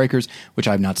about Spring Breakers, which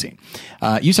I've not seen.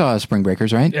 You saw Spring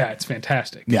Breakers, right? Yeah, it's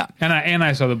fantastic. Yeah. And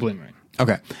I saw The Bling Ring.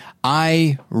 Okay.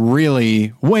 I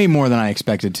really, way more than I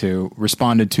expected to,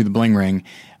 responded to The Bling Ring,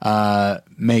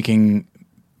 making...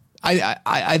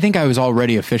 I think I was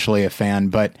already officially a fan,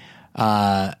 but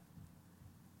I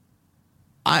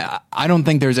don't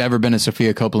think there's ever been a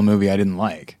Sofia Coppola movie I didn't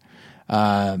like.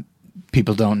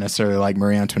 People don't necessarily like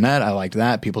Marie Antoinette. I liked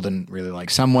that. People didn't really like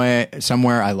Somewhere.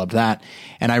 I loved that.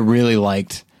 And I really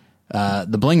liked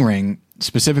The Bling Ring,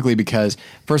 specifically because,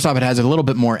 first off, it has a little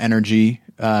bit more energy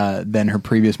than her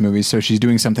previous movies. So she's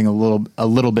doing something a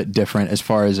little bit different as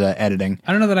far as editing.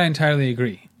 I don't know that I entirely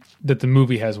agree that the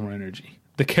movie has more energy.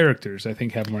 The characters, I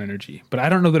think, have more energy. But I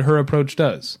don't know that her approach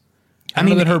does. I mean,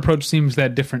 know that her approach seems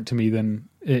that different to me than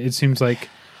it seems like...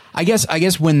 I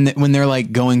guess when they're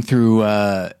like going through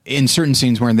in certain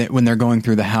scenes when they're going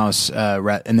through the house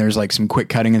and there's like some quick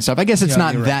cutting and stuff. I guess it's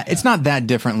not that it's not that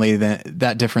different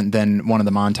than one of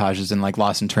the montages in like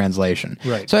Lost in Translation.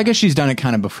 Right. So I guess she's done it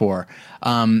kind of before.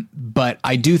 But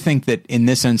I do think that in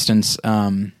this instance,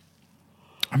 or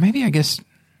maybe I guess.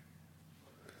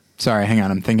 Sorry, hang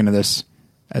on. I'm thinking of this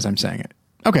as I'm saying it.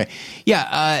 Okay.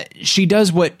 Yeah. She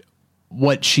does what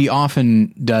she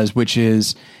often does, which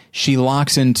is she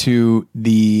locks into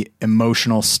the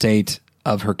emotional state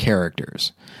of her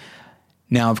characters.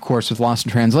 Now, of course, with Lost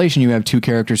in Translation, you have two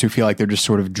characters who feel like they're just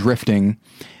sort of drifting.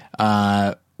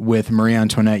 With Marie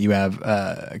Antoinette, you have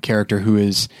a character who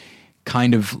is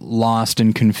kind of lost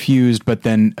and confused, but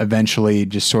then eventually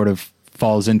just sort of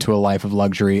falls into a life of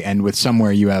luxury. And with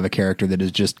Somewhere, you have a character that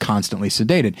is just constantly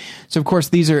sedated. So, of course,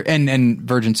 these are and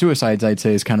Virgin Suicides, I'd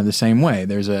say, is kind of the same way.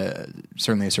 There's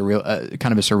certainly a surreal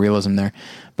kind of a surrealism there,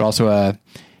 but also a.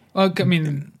 Well, I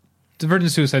mean, The Virgin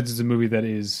Suicides is a movie that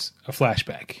is a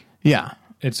flashback. Yeah,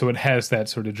 so it has that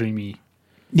sort of dreamy.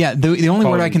 Yeah, the only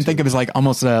word I can think of is like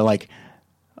almost like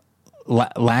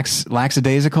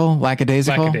lackadaisical.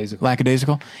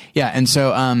 Yeah, and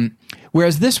so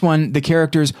whereas this one, the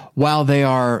characters, while they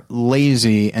are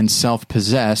lazy and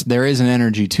self-possessed, there is an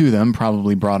energy to them,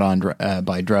 probably brought on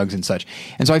by drugs and such.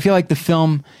 And so I feel like the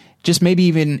film, just maybe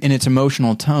even in its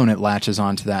emotional tone, it latches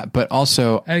onto that. But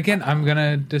also, and again, I'm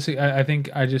gonna disagree. I think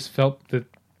I just felt that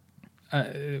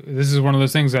this is one of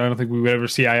those things that I don't think we would ever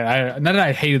see eye to eye. Not that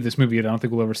I hated this movie, I don't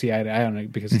think we'll ever see eye to eye on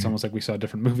it, because it's almost like we saw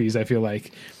different movies. I feel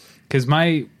like, because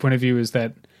my point of view is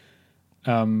that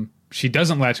she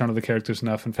doesn't latch onto the characters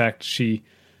enough. In fact,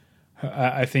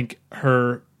 I think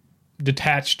her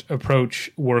detached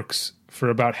approach works for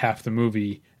about half the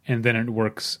movie, and then it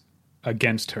works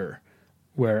against her,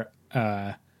 where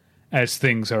as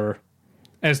the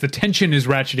tension is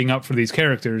ratcheting up for these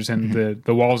characters and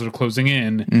the walls are closing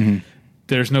in,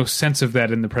 there's no sense of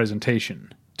that in the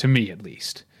presentation, to me at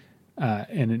least,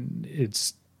 and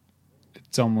it's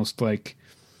almost like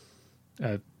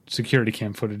security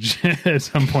cam footage at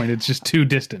some point. It's just too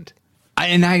distant.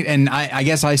 I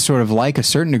guess I sort of like a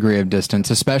certain degree of distance,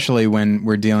 especially when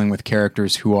we're dealing with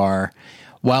characters who are,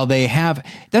 while they have,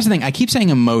 that's the thing, I keep saying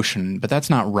emotion, but that's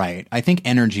not right. I think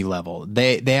energy level.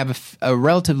 They have a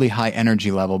relatively high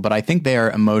energy level, but I think they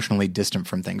are emotionally distant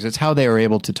from things. It's how they are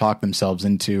able to talk themselves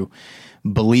into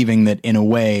believing that, in a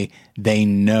way, they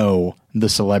know the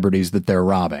celebrities that they're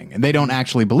robbing. And they don't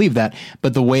actually believe that,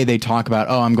 but the way they talk about,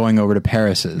 oh, I'm going over to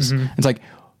Paris's. It's like,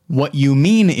 what you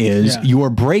mean is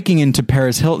you're breaking into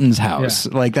Paris Hilton's house.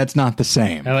 Yeah. Like, that's not the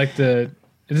same. I like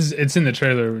it's in the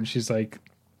trailer when she's like,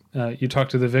 you talk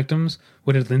to the victims?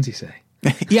 What did Lindsay say?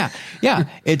 Yeah.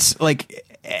 It's like,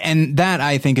 and that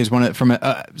I think is one of,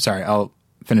 sorry, I'll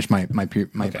finish my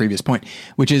previous point,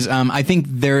 which is, I think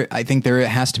there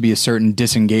has to be a certain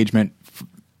disengagement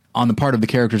on the part of the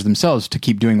characters themselves to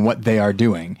keep doing what they are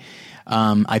doing.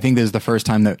 I think this is the first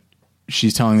time that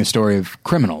she's telling the story of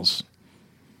criminals,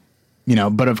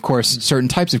 but of course, certain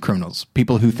types of criminals,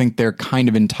 people who think they're kind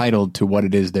of entitled to what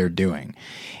it is they're doing.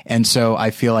 And so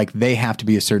I feel like they have to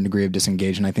be a certain degree of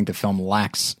disengagement. I think the film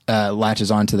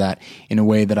latches onto that in a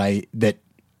way that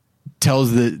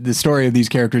tells the story of these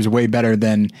characters way better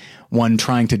than one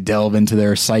trying to delve into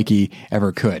their psyche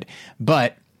ever could.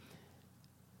 But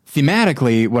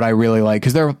thematically, what I really like,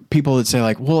 because there are people that say,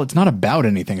 like, well, it's not about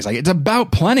anything. It's like, it's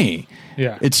about plenty.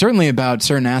 Yeah. It's certainly about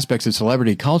certain aspects of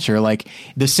celebrity culture. Like,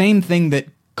 the same thing that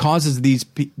causes the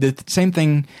same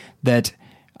thing that,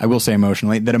 I will say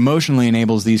emotionally, that emotionally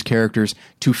enables these characters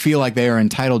to feel like they are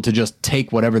entitled to just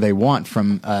take whatever they want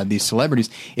from these celebrities.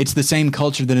 It's the same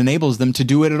culture that enables them to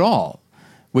do it at all,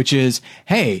 which is,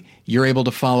 hey, you're able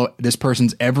to follow this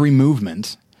person's every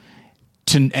movement,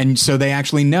 and so they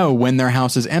actually know when their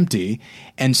house is empty.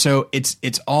 And so it's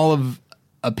all of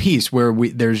a piece where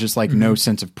there's just like no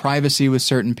sense of privacy with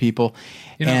certain people.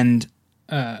 Go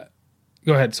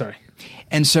ahead. Sorry.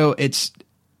 And so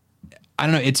I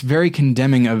don't know, it's very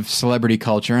condemning of celebrity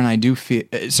culture. And I do feel,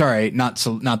 sorry, not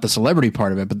the celebrity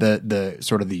part of it, but the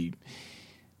sort of the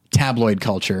tabloid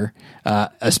culture,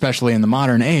 especially in the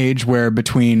modern age, where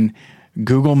between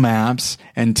Google Maps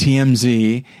and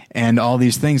TMZ and all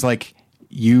these things, like,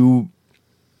 you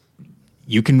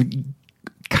can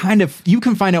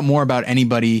find out more about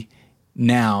anybody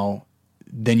now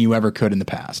than you ever could in the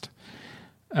past.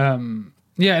 Yeah,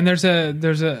 and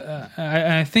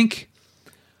I think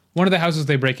one of the houses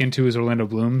they break into is Orlando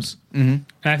Bloom's, and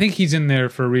I think he's in there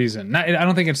for a reason. I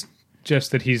don't think it's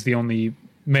just that he's the only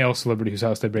male celebrity whose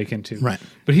house they break into, right?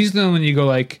 But he's the only one you go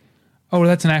like, oh,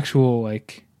 that's an actual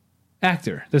like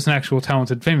actor. That's an actual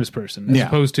talented, famous person, as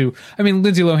opposed to, I mean,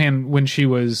 Lindsay Lohan, when she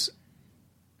was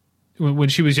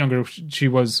younger, she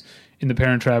was in The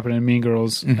Parent Trap and in Mean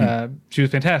Girls. She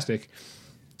was fantastic,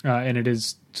 and it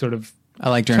is sort of, I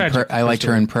liked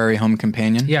her in Prairie Home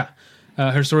Companion. Yeah,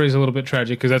 her story is a little bit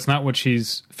tragic because that's not what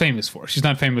she's famous for. She's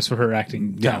not famous for her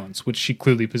acting talents, which she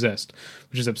clearly possessed,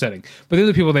 which is upsetting. But the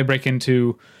other people they break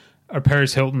into are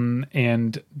Paris Hilton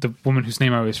and the woman whose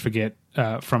name I always forget.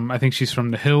 I think she's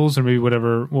from The Hills, or maybe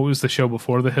whatever. What was the show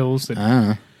before The Hills?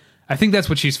 I think that's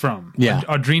what she's from. Yeah,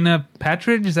 Audrina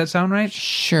Patridge. Does that sound right?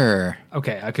 Sure.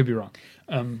 Okay, I could be wrong.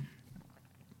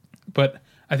 But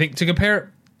I think to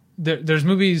compare, there's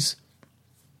movies.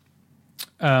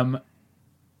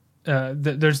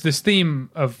 There's this theme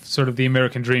of sort of the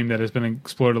American dream that has been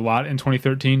explored a lot in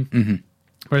 2013.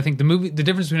 Where I think the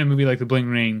difference between a movie like The Bling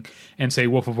Ring and, say,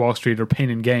 Wolf of Wall Street or Pain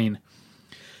and Gain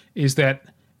is that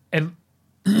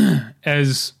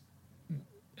as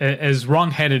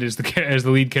wrong-headed as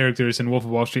the lead characters in Wolf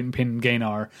of Wall Street and Pain and Gain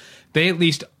are, they at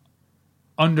least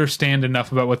understand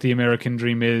enough about what the American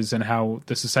dream is and how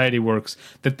the society works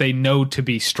that they know to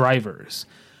be strivers.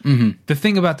 The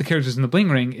thing about the characters in the Bling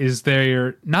Ring is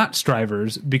they're not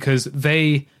strivers because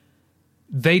they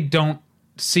don't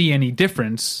see any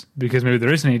difference, because maybe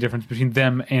there isn't any difference between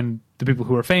them and the people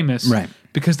who are famous, Right.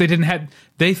 because they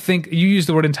think, you used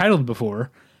the word entitled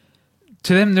before,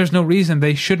 to them there's no reason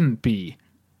they shouldn't be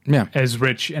Yeah. as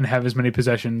rich and have as many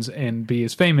possessions and be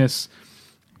as famous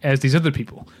as these other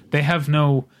people. They have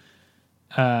no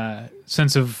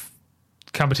sense of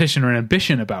competition or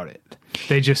ambition about it.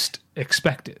 They just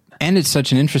expect it. And it's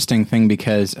such an interesting thing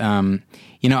because,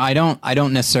 I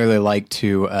don't necessarily like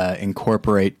to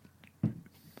incorporate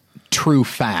true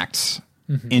facts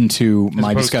into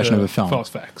my opposed discussion to of a film. false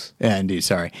facts. Yeah, indeed.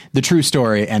 Sorry, the true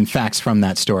story and facts from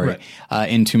that story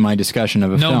into my discussion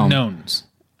of a film. Knowns.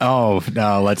 Oh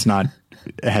no, let's not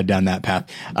head down that path.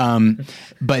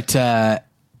 But damn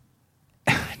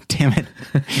it.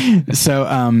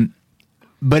 So,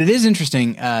 but it is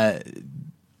interesting.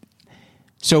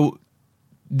 So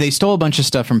they stole a bunch of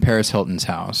stuff from Paris Hilton's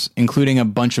house, including a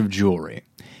bunch of jewelry.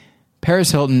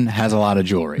 Paris Hilton has a lot of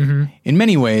jewelry. In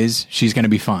many ways, she's going to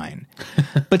be fine.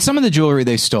 But some of the jewelry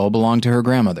they stole belonged to her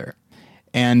grandmother,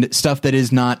 and stuff that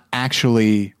is not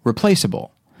actually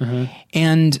replaceable.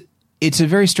 And it's a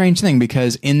very strange thing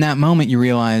because in that moment you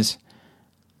realize,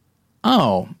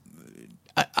 I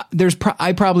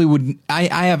probably would.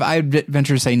 I'd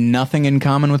venture to say nothing in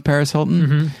common with Paris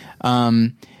Hilton.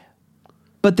 But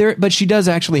she does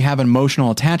actually have an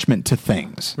emotional attachment to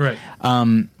things. Right.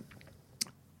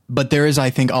 But there is,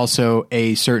 I think, also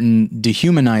a certain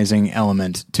dehumanizing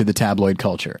element to the tabloid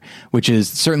culture, which is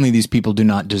certainly these people do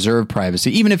not deserve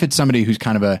privacy, even if it's somebody who's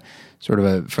kind of a sort of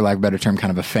a, for lack of a better term, kind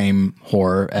of a fame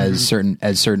whore, as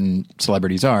certain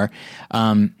celebrities are.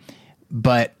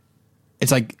 But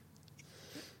it's like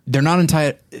they're not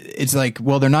entitled. It's like,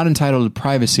 well, they're not entitled to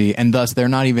privacy, and thus they're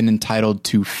not even entitled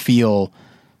to feel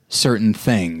certain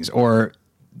things, or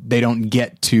they don't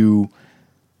get to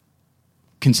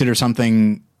consider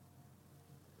something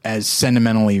as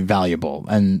sentimentally valuable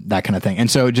and that kind of thing.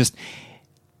 And so just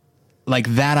like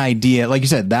that idea, like you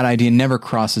said, that idea never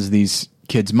crosses these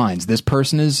kids' minds. This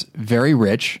person is very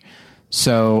rich,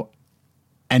 so,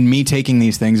 and me taking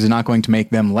these things is not going to make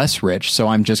them less rich, so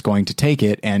I'm just going to take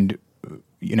it, and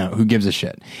who gives a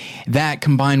shit? That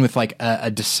combined with like a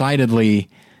decidedly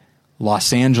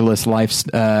Los Angeles life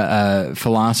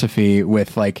philosophy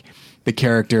with like the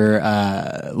character,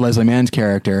 Leslie Mann's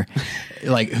character,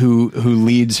 like who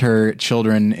leads her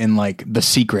children in like The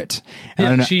Secret. I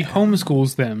don't know. She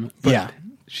homeschools them. But Yeah.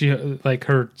 She like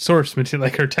her source material,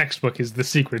 like her textbook is The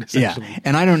Secret, essentially. Yeah,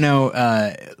 and I don't know.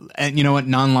 And you know what?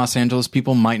 Non-Los Angeles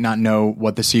people might not know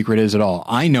what The Secret is at all.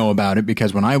 I know about it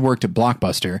because when I worked at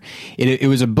Blockbuster, it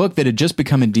was a book that had just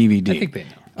become a DVD. I think they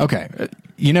know. Okay,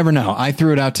 you never know. I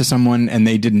threw it out to someone and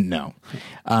they didn't know.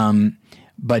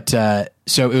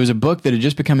 So it was a book that had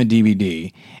just become a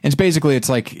DVD. And it's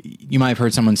like, you might have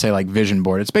heard someone say like vision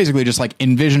board. It's basically just like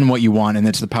envision what you want, and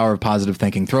it's the power of positive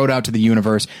thinking. Throw it out to the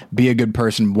universe, be a good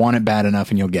person, want it bad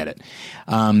enough, and you'll get it.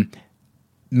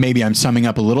 Maybe I'm summing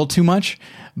up a little too much,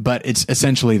 but it's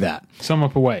essentially that. Sum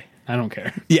up away. I don't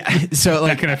care. Yeah. So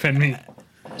like, That can offend me.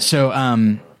 so,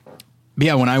 but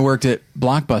yeah, when I worked at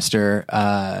Blockbuster,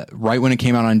 right when it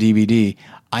came out on DVD,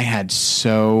 I had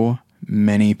so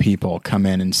many people come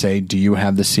in and say, "Do you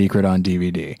have The Secret on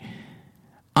DVD?"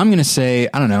 I'm going to say,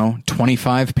 I don't know,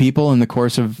 25 people in the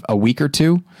course of a week or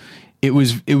two. It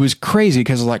was crazy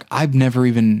because like, I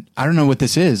don't know what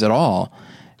this is at all.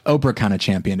 Oprah kind of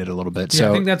championed it a little bit. Yeah, So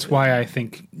I think that's why I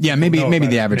think. yeah, maybe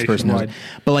the average person knows. nationwide.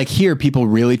 But like here, people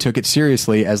really took it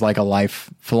seriously as like a life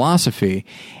philosophy.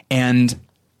 And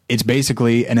it's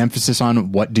basically an emphasis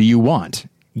on what do you want?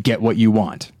 Get what you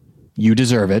want. You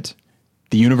deserve it.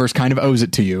 The universe kind of owes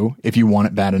it to you if you want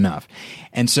it bad enough.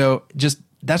 And so just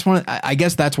that's I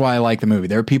guess that's why I like the movie.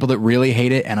 There are people that really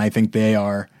hate it, and I think they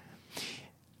are.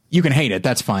 You can hate it,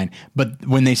 that's fine. But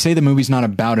when they say the movie's not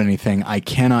about anything, I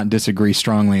cannot disagree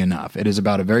strongly enough. It is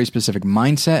about a very specific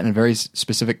mindset and a very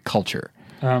specific culture.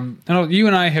 I know you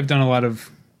and I have done a lot of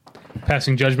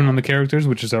passing judgment on the characters,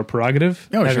 which is our prerogative,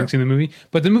 Oh, having sure. seen the movie.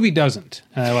 But the movie doesn't.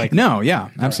 And I like No, yeah,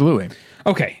 absolutely.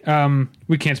 Okay,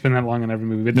 we can't spend that long on every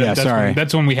movie. But Yeah, sorry.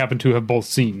 That's one we happen to have both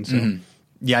seen. So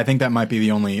Yeah, I think that might be the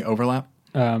only overlap.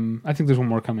 I think there's one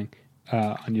more coming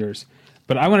on yours.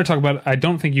 But I want to talk about, I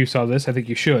don't think you saw this, I think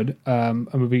you should, a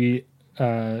movie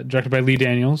directed by Lee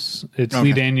Daniels. It's Okay.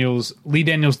 Lee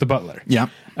Daniels the Butler. Yeah.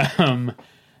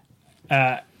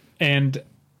 And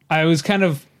I was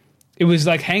it was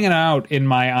like hanging out in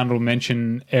my honorable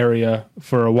mention area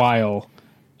for a while.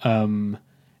 And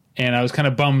I was kind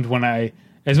of bummed when I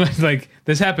as much like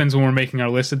this happens when we're making our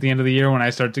list at the end of the year, when I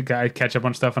start to catch up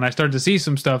on stuff and I start to see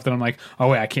some stuff that I'm like, oh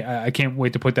wait, I can't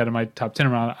wait to put that in my top 10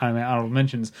 around on my honorable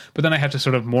mentions. But then I have to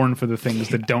sort of mourn for the things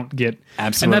that don't get.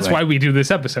 Absolutely. And that's why we do this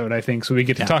episode, I think, so we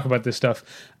get to talk about this stuff.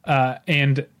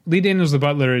 And Lee Daniels, The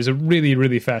Butler, is a really,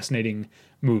 really fascinating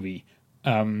movie.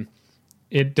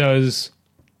 It does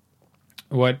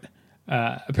what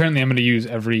apparently I'm going to use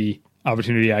every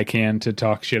opportunity I can to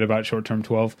talk shit about Short Term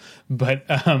 12, but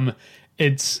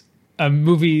it's a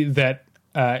movie that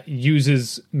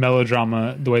uses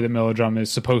melodrama the way that melodrama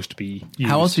is supposed to be used.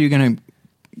 How else are you going to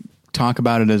talk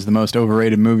about it as the most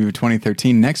overrated movie of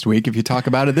 2013 next week if you talk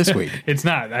about it this week? It's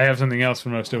not. I have something else for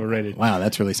most overrated. Wow,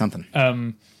 that's really something.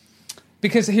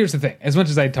 Because here's the thing. As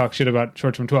much as I talk shit about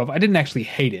Short Term 12, I didn't actually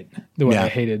hate it the way I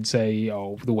hated, say,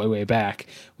 The Way, Way Back,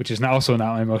 which is also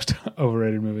not my most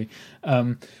overrated movie.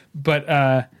 But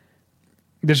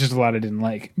there's just a lot I didn't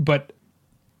like. But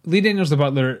Lee Daniels, The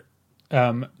Butler,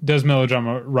 does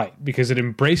melodrama right, because it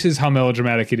embraces how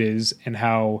melodramatic it is and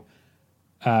how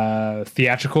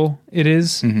theatrical it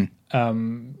is.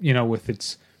 Mm-hmm. With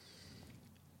its,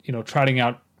 trotting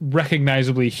out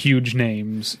recognizably huge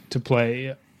names to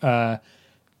play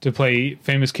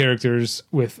famous characters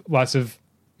with lots of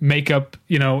makeup.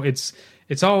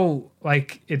 It's all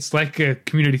like, it's like a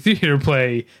community theater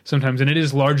play sometimes, and it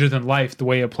is larger than life the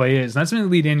way a play is. And that's something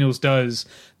Lee Daniels does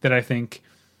that I think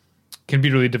can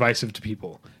be really divisive to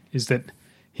people, is that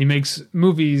he makes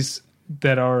movies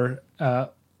that are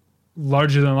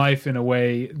larger than life in a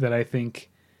way that I think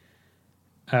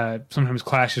sometimes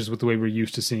clashes with the way we're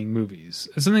used to seeing movies.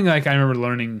 It's something like I remember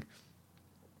learning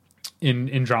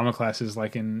in drama classes,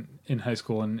 like in high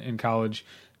school and in college,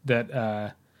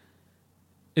 that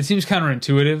it seems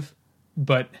counterintuitive,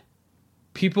 but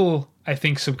people, I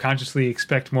think, subconsciously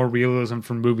expect more realism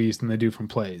from movies than they do from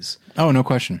plays. Oh, no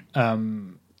question.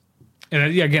 And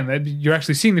again, you're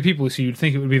actually seeing the people, so you'd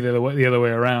think it would be the other way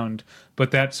around.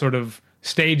 But that sort of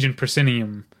stage and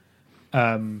proscenium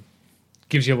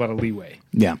gives you a lot of leeway.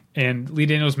 Yeah. And Lee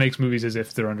Daniels makes movies as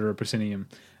if they're under a proscenium,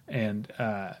 and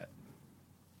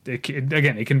it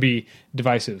can be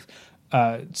divisive.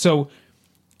 So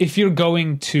if you're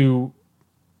going to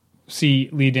see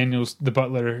Lee Daniels, The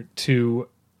Butler, to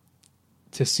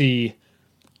see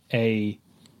an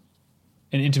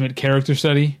intimate character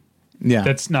study,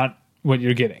 that's not what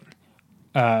you're getting.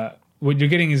 What you're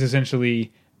getting is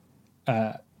essentially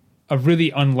a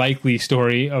really unlikely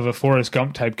story of a Forrest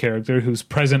Gump type character who's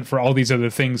present for all these other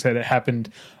things that had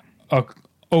happened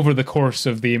over the course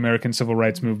of the American Civil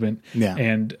Rights Movement,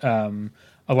 and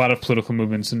a lot of political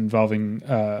movements involving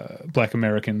Black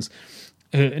Americans.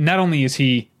 Not only is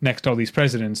he next to all these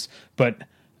presidents, but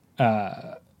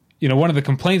one of the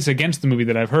complaints against the movie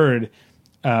that I've heard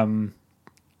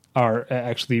are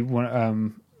actually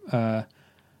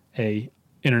a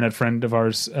internet friend of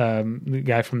ours, the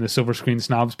guy from the Silver Screen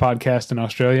Snobs podcast in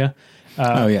Australia.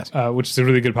 Which is a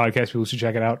really good podcast. People should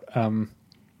check it out.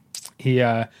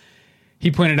 He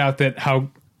pointed out that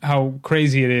how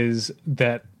crazy it is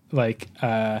that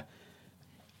not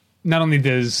only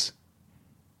does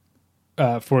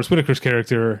Forrest Whitaker's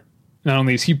character, not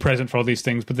only is he present for all these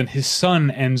things, but then his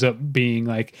son ends up being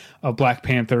like a Black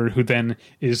Panther who then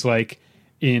is like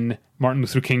in Martin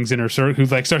Luther King's inner circle, who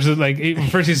like starts to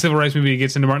first he's a civil rights movie, he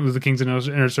gets into Martin Luther King's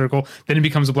inner circle, then he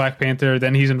becomes a Black Panther,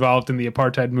 then he's involved in the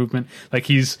apartheid movement. Like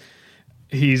he's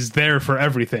there for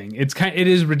everything. It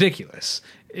is ridiculous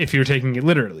if you're taking it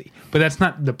literally, but that's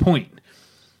not the point.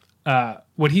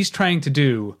 What he's trying to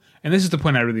do, and this is the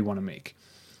point I really want to make,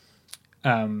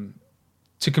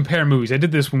 to compare movies. I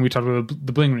did this when we talked about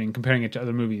The Bling Ring, comparing it to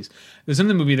other movies. There's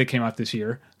another movie that came out this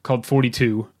year called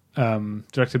 42,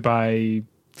 directed by...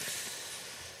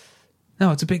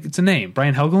 No, it's a name.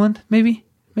 Brian Helgeland, maybe,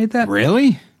 made that?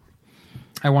 Really?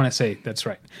 I want to say that's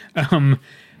right.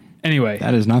 Anyway.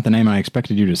 That is not the name I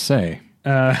expected you to say.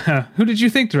 Who did you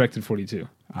think directed 42?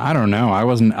 I don't know. I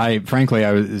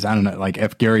don't know, like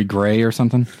F. Gary Gray or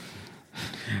something.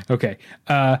 Okay.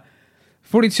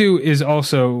 42 is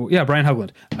also, Brian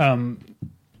Helgeland.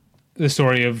 The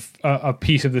story of a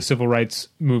piece of the civil rights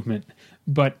movement.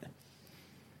 But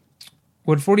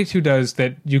what 42 does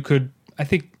that you could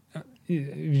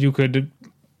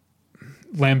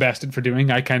lambast it for doing,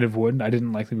 I kind of would, I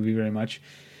didn't like the movie very much,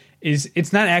 is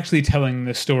it's not actually telling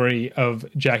the story of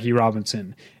Jackie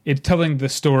Robinson. It's telling the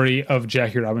story of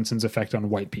Jackie Robinson's effect on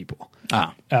white people.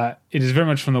 It is very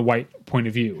much from the white point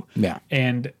of view. Yeah.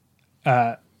 And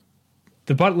The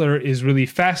Butler is really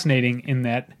fascinating in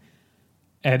that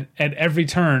at every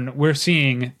turn, we're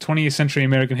seeing 20th century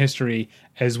American history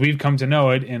as we've come to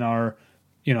know it in our,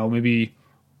 maybe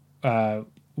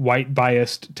white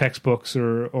biased textbooks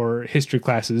or history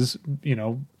classes,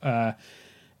 and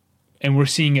we're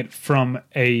seeing it from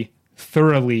a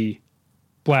thoroughly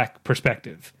black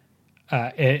perspective,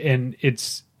 and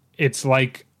it's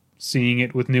like seeing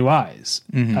it with new eyes,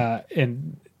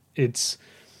 and it's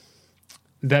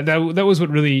that was what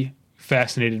really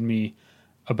fascinated me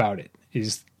about it,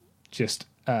 is just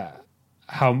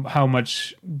how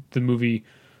much the movie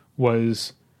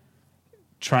was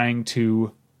trying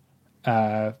to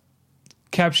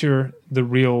capture the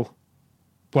real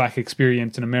black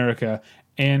experience in America,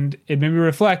 and it made me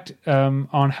reflect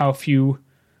on how few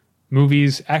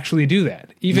movies actually do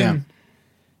that.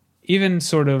 Even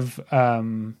sort of,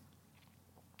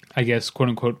 I guess, quote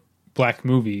unquote, black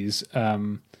movies. I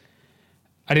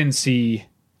didn't see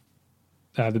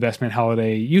The Best Man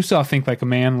Holiday. You saw Think Like a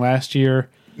Man last year.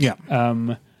 Yeah.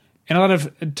 And a lot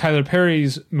of Tyler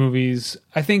Perry's movies,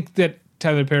 I think that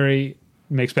Tyler Perry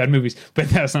makes bad movies, but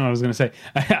that's not what I was going to say.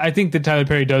 I think that Tyler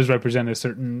Perry does represent a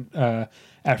certain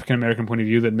African-American point of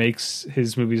view that makes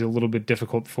his movies a little bit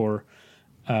difficult for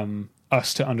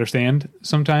us to understand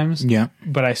sometimes. Yeah.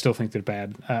 But I still think they're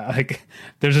bad. Like,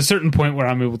 there's a certain point where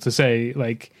I'm able to say,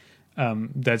 like,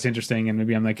 that's interesting and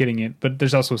maybe I'm not getting it, but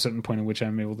there's also a certain point in which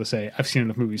I'm able to say, I've seen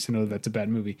enough movies to know that that's a bad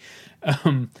movie.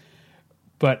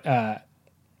 But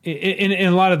in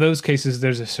a lot of those cases,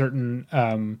 there's a certain,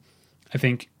 I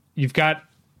think you've got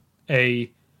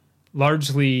a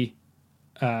largely,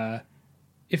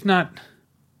 if not,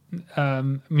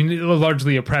 a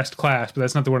largely oppressed class, but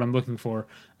that's not the word I'm looking for.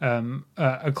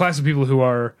 A class of people who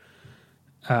are,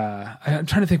 I'm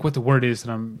trying to think what the word is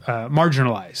that I'm,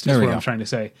 marginalized is what I'm trying to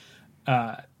say.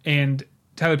 And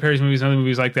Tyler Perry's movies and other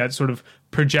movies like that sort of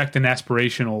project an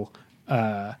aspirational,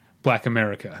 Black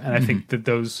America. And I think that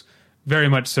those very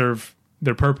much serve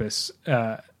their purpose,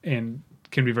 and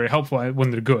can be very helpful when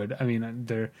they're good. I mean,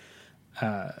 there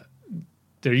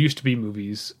used to be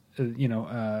movies,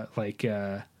 like,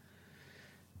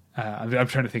 I'm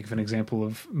trying to think of an example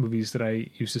of movies that I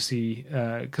used to see,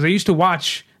 because I used to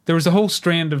watch, there was a whole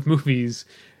strand of movies,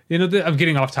 I'm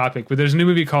getting off topic, but there's a new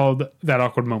movie called That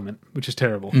Awkward Moment, which is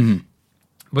terrible.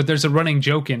 But there's a running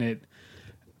joke in it,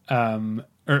 or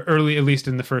early, at least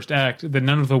in the first act, that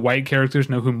none of the white characters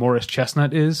know who Morris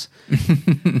Chestnut is.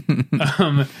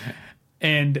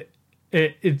 And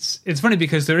it's funny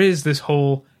because there is this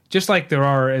whole, just like there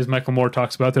are, as Michael Moore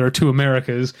talks about, there are two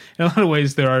Americas. In a lot of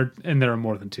ways, there are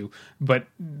more than two. But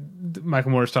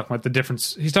Michael Moore is talking about the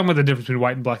difference. He's talking about the difference between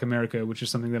white and black America, which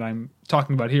is something that I'm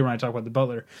talking about here when I talk about The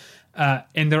Butler.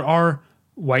 And there are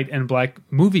white and black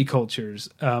movie cultures.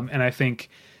 And I think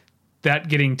that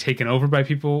getting taken over by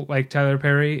people like Tyler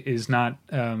Perry is not,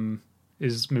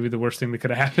 is maybe the worst thing that could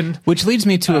have happened. Which leads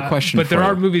me to a question. But there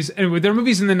are movies, and there are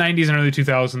movies in the 90s and early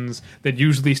 2000s that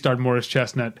usually starred Morris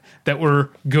Chestnut that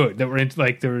were good. That were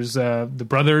like there was The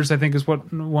Brothers, I think is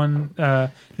what one.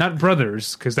 Not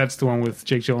Brothers, because that's the one with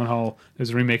Jake Gyllenhaal. There's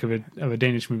a remake of a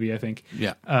Danish movie, I think.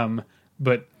 Yeah.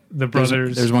 But The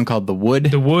Brothers. There's one called The Wood.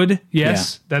 The Wood,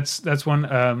 yes, yeah. That's one.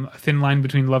 A Thin Line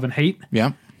Between Love and Hate.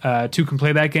 Yeah. Two Can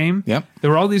Play That Game. Yep. There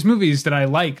were all these movies that I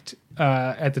liked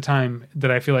at the time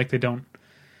that I feel like they don't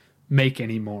make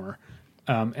anymore.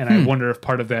 And I wonder if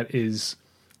part of that is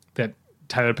that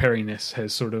Tyler Perry-ness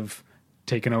has sort of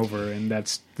taken over, and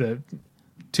that's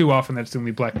too often that's the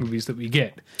only black movies that we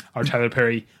get are Tyler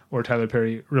Perry or Tyler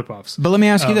Perry ripoffs. But let me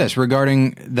ask you this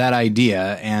regarding that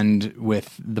idea, and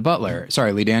with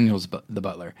Lee Daniels, The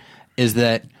Butler, is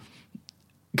that,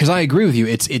 because I agree with you,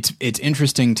 it's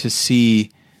interesting to see,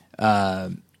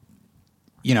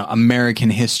 American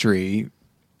history,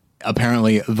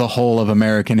 apparently the whole of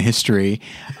American history,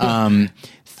 from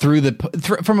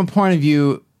a point of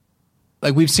view,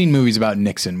 like we've seen movies about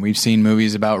Nixon, we've seen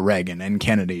movies about Reagan and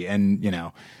Kennedy, and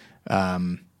I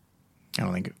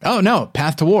don't think. Oh no,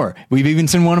 Path to War. We've even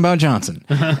seen one about Johnson,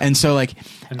 and so like,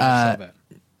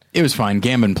 it was fine.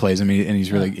 Gambon plays him, and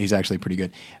he's actually pretty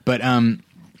good. But I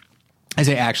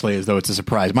say actually as though it's a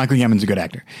surprise. Michael Gambon's a good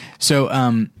actor. So,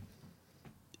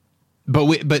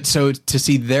 so to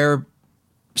see their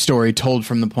story told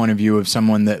from the point of view of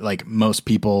someone that like most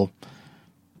people,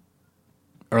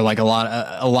 or like a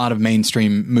lot of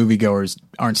mainstream moviegoers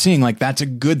aren't seeing, like that's a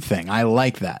good thing. I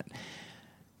like that.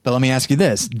 But let me ask you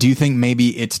this: do you think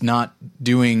maybe it's not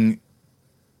doing?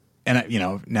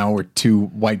 And now we're two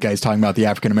white guys talking about the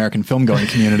African American film going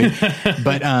community,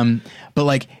 but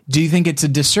like, do you think it's a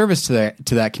disservice to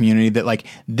that community that like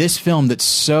this film that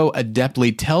so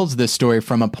adeptly tells this story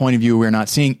from a point of view we're not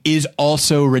seeing is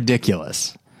also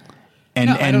ridiculous?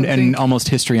 And almost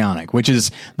histrionic, which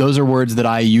is, those are words that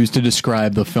I use to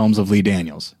describe the films of Lee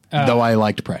Daniels, though I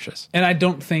liked Precious. And I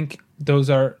don't think those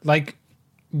are, like,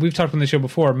 we've talked on the show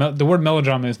before, the word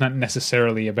melodrama is not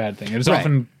necessarily a bad thing. It is Right.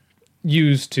 often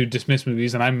used to dismiss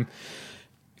movies, and I'm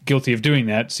guilty of doing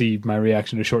that. See my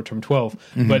reaction to Short Term 12.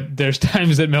 But there's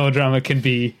times that melodrama can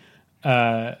be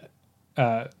the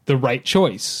right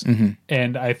choice,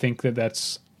 and I think that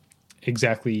that's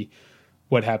exactly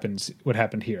what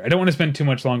happened here. I don't want to spend too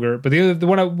much longer, but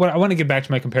what I want to get back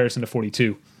to my comparison to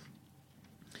 42,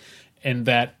 and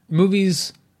that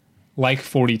movies like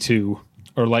 42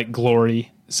 or like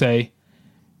Glory, say,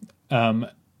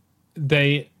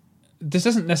 this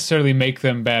doesn't necessarily make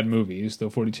them bad movies, though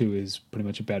 42 is pretty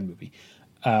much a bad movie.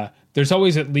 There's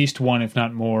always at least one, if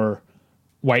not more,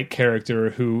 white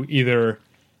character who either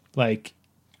like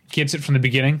gets it from the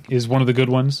beginning, is one of the good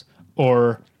ones,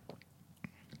 or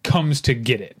comes to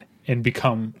get it and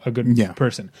become a good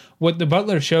person. What The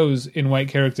Butler shows in white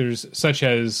characters, such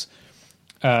as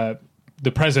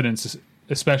the presidents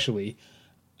especially,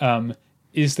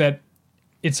 is that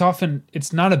it's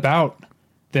not about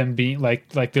them being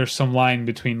like there's some line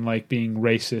between like being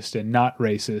racist and not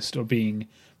racist, or being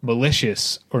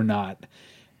malicious or not.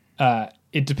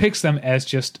 It depicts them as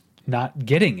just not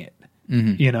getting it.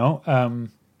 You know,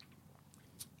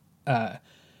 the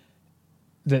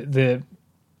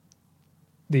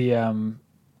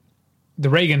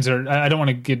Reagans are, I don't want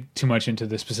to get too much into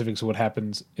the specifics of what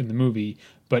happens in the movie,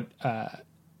 but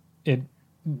it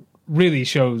really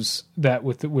shows that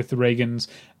with the Reagans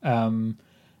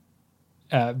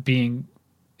being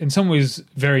in some ways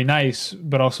very nice,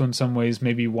 but also in some ways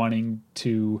maybe wanting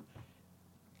to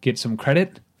get some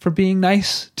credit for being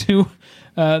nice to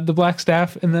the black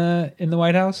staff in the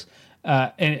White House,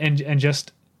 and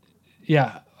just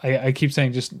I keep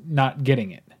saying just not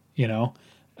getting it, you know.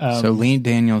 So Lee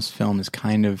Daniels' film is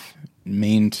kind of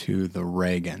mean to the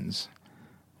Reagans.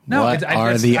 No, what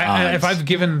are the odds? If I've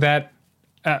given that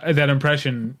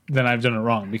impression, then I've done it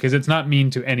wrong, because it's not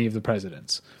mean to any of the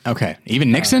presidents. Okay,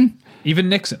 even Nixon. Even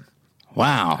Nixon.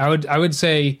 Wow. I would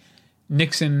say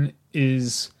Nixon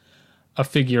is a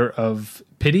figure of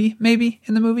pity, maybe,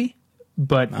 in the movie.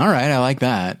 But all right, I like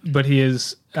that. But he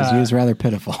is, because he is rather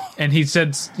pitiful, and he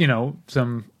said, you know,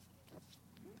 some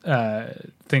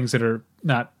things that are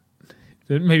not,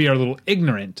 that maybe are a little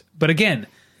ignorant. But again,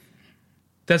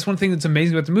 that's one thing that's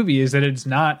amazing about the movie, is that it's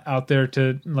not out there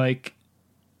to like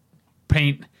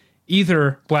paint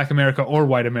either Black America or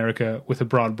White America with a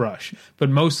broad brush, but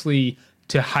mostly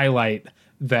to highlight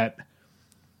that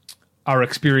our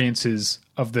experiences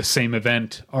of the same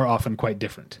event are often quite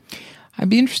different. I'd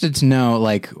be interested to know,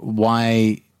 like,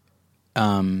 why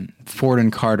Ford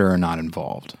and Carter are not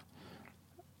involved.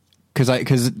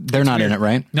 Because they're not in it,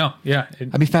 right? No, yeah.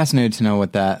 I'd be fascinated to know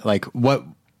what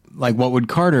would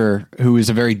Carter, who is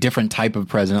a very different type of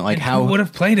president, like how who would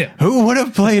have played him? Who would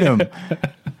have played him?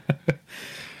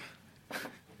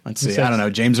 Let's see. I don't know,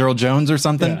 James Earl Jones or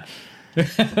something.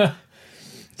 Yeah.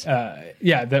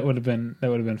 That would have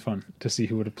been fun to see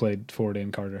who would have played Ford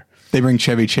and Carter. They bring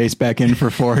Chevy Chase back in for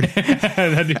Ford.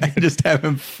 I just have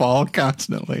him fall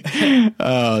constantly.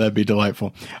 Oh, that'd be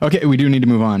delightful. Okay, we do need to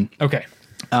move on. Okay.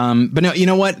 But no, you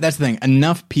know what? That's the thing.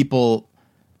 Enough people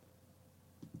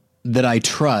that I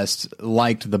trust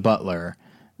liked The Butler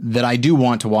that I do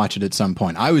want to watch it at some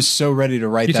point. I was so ready to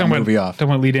write that movie off. Talking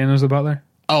about Lee Daniels, The Butler?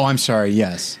 Oh, I'm sorry.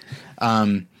 Yes.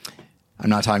 I'm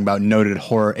not talking about noted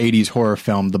 80s horror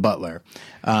film, The Butler.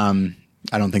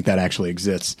 I don't think that actually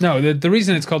exists. No, the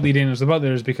reason it's called Lee Daniels, The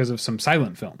Butler is because of some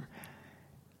silent film.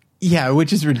 Yeah,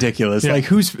 which is ridiculous. Yeah. Like,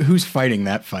 who's fighting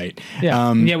that fight?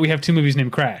 Yeah, and yet we have two movies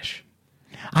named Crash.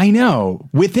 I know.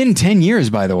 Within 10 years,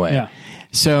 by the way. Yeah.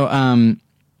 So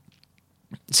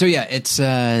yeah, it's...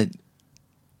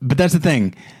 but that's the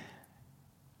thing.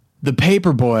 The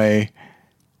Paperboy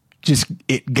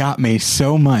it got me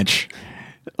so much.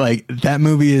 Like, that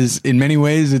movie is, in many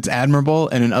ways, it's admirable,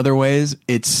 and in other ways,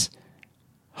 it's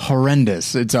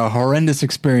horrendous. It's a horrendous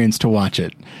experience to watch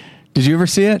it. Did you ever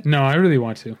see it? No, I really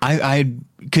want to.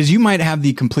 Because you might have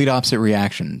the complete opposite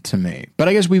reaction to me. But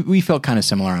I guess we felt kind of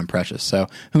similar on Precious, so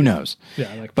who knows?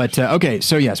 Yeah, I like But, okay,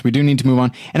 so yes, we do need to move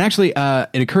on. And actually,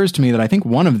 it occurs to me that I think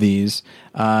one of these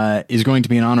is going to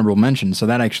be an honorable mention, so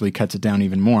that actually cuts it down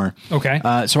even more. Okay.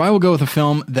 So I will go with a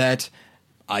film that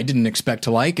I didn't expect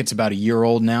to like. It's about a year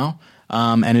old now,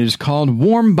 and it is called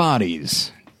Warm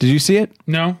Bodies. Did you see it?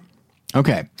 No.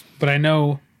 Okay. But I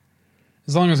know,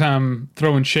 as long as I'm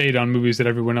throwing shade on movies that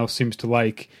everyone else seems to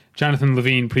like, Jonathan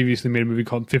Levine previously made a movie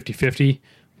called 50-50,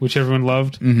 which everyone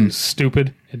loved. Mm-hmm. It was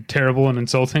stupid and terrible and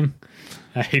insulting.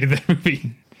 I hated that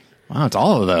movie. Wow, it's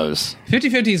all of those.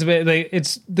 50-50 is a bit,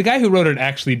 it's the guy who wrote it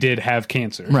actually did have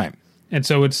cancer. Right. And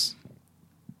so it's,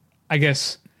 I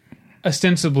guess,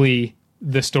 ostensibly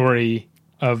the story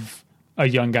of a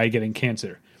young guy getting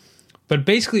cancer. But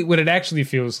basically, what it actually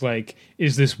feels like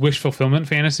is this wish fulfillment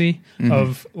fantasy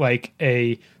of like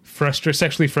a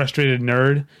sexually frustrated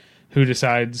nerd who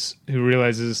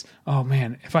realizes, oh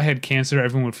man, if I had cancer,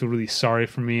 everyone would feel really sorry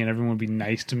for me and everyone would be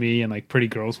nice to me and like pretty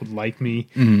girls would like me.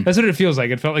 That's what it feels like.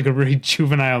 It felt like a really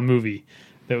juvenile movie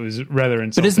that was rather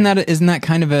insulting. But isn't that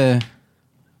kind of a...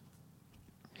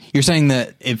 You're saying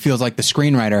that it feels like the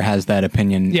screenwriter has that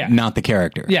opinion, not the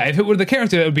character. Yeah, if it were the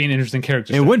character, that would be an interesting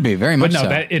character. It would be, very much but no,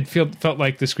 so. It felt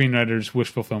like the screenwriter's wish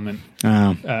fulfillment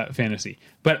fantasy.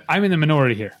 But I'm in the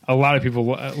minority here. A lot of people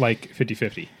like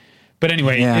 50-50. But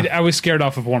anyway, I was scared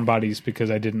off of Warm Bodies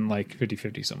because I didn't like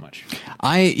 50-50 so much.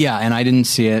 And I didn't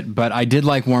see it, but I did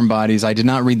like Warm Bodies. I did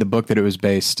not read the book that it was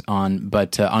based on,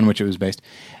 but on which it was based.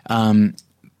 And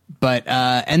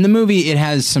the movie, it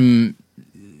has some...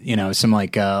 some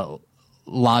like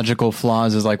logical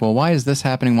flaws is like, well, why is this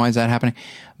happening? Why is that happening?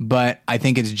 But I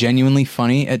think it's genuinely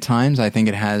funny at times. I think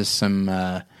it has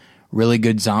some really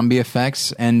good zombie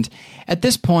effects. And at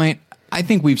this point, I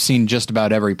think we've seen just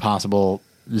about every possible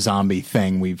zombie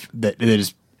thing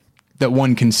that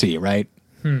one can see, right?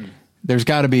 There's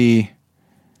got to be...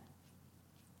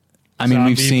 I mean,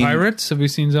 we've seen... Pirates? Have we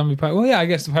seen zombie pirates? Well, yeah, I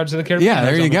guess the Pirates of the Caribbean. Yeah,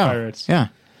 there you go. Pirates. Yeah.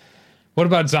 What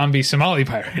about zombie Somali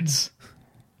pirates?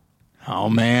 Oh,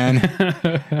 man.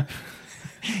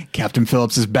 Captain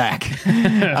Phillips is back.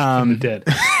 Dead.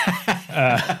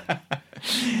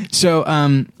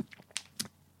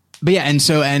 But yeah, and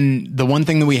the one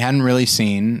thing that we hadn't really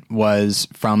seen was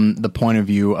from the point of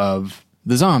view of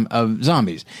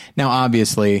zombies. Now,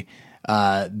 obviously,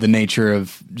 the nature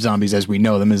of zombies as we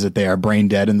know them is that they are brain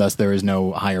dead, and thus there is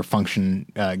no higher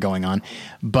function going on.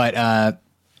 But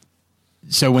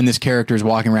so when this character is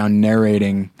walking around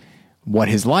narrating what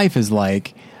his life is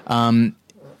like,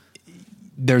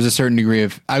 there's a certain degree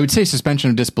of, I would say,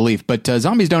 suspension of disbelief, but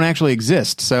zombies don't actually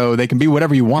exist, so they can be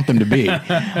whatever you want them to be.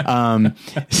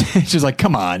 It's just like,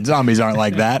 come on, zombies aren't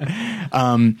like that.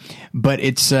 But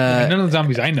it's... none of the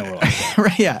zombies I know are like that.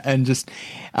 Right, yeah, and just...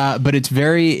 but it's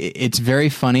very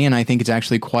funny, and I think it's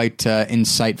actually quite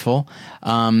insightful.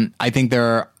 I think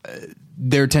there's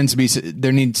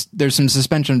some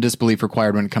suspension of disbelief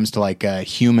required when it comes to like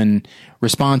human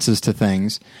responses to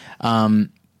things.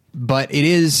 But it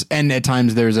is, and at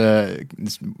times there's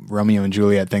this Romeo and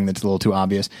Juliet thing that's a little too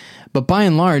obvious. But by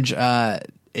and large,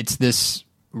 it's this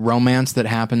romance that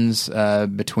happens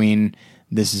between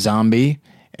this zombie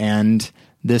and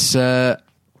this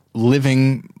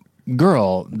living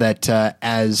girl that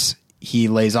as he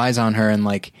lays eyes on her and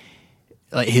like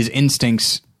his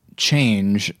instincts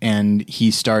change and he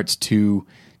starts to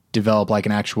develop like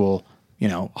an actual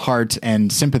heart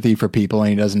and sympathy for people, and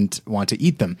he doesn't want to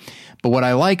eat them. But what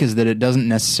I like is that it doesn't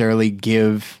necessarily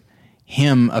give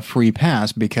him a free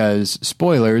pass because,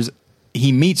 spoilers,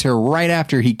 he meets her right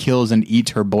after he kills and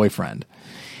eats her boyfriend.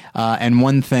 And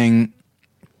one thing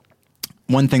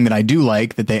that I do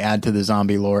like that they add to the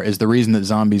zombie lore is the reason that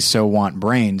zombies so want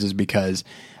brains is because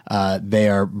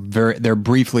they're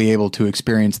briefly able to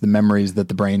experience the memories that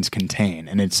the brains contain,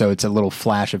 and it's a little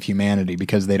flash of humanity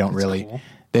because they don't really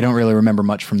remember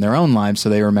much from their own lives, so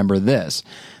they remember this.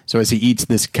 So as he eats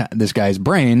this guy's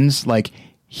brains, like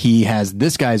he has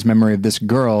this guy's memory of this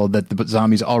girl that the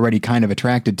zombie's already kind of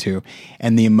attracted to,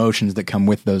 and the emotions that come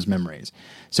with those memories.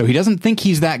 So he doesn't think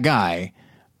he's that guy,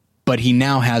 but he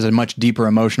now has a much deeper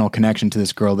emotional connection to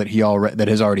this girl that that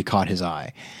has already caught his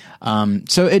eye.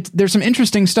 So there's some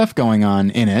interesting stuff going on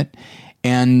in it,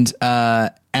 and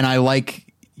I like,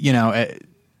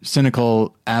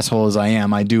 cynical asshole as I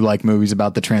am, I do like movies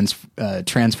about the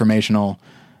transformational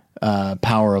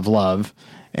power of love,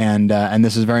 and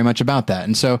this is very much about that.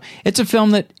 And so it's a film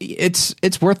that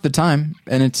it's worth the time,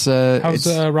 and it's how's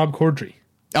Rob Corddry?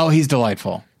 Oh, he's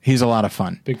delightful. He's a lot of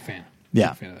fun. Big fan. Yeah,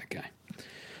 big fan of that guy.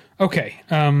 Okay,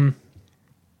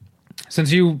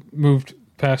 since you moved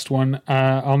past one,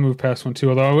 I'll move past one too.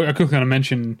 Although I quickly want to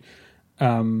mention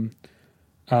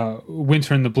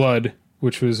Winter in the Blood,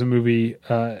 which was a movie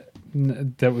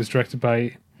that was directed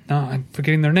by, I'm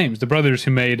forgetting their names, the brothers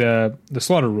who made The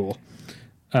Slaughter Rule.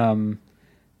 And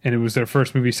it was their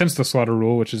first movie since The Slaughter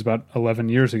Rule, which is about 11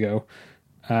 years ago.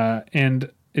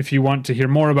 And if you want to hear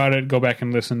more about it, go back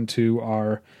and listen to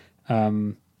our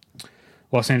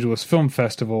Los Angeles Film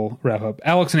Festival wrap-up.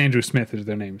 Alex and Andrew Smith is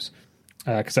their names,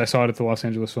 because I saw it at the Los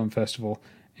Angeles Film Festival,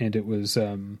 and it was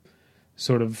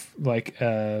sort of like...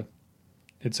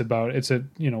 It's about a, I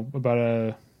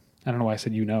don't know why I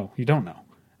said you don't know.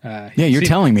 Yeah, you're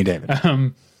telling me, David.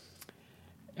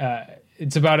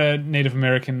 It's about a Native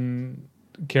American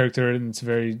character, and it's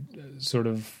very sort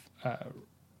of,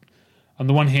 on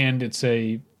the one hand, it's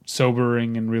a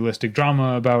sobering and realistic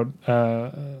drama about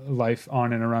life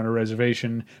on and around a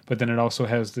reservation, but then it also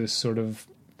has this sort of,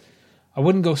 I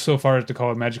wouldn't go so far as to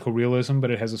call it magical realism,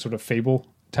 but it has a sort of fable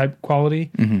type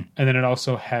quality. And then it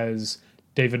also has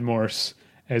David Morse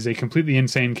as a completely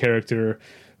insane character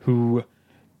who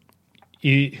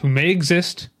may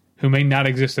exist, who may not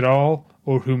exist at all,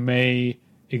 or who may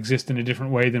exist in a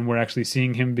different way than we're actually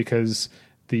seeing him, because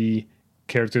the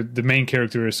main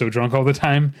character is so drunk all the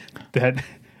time that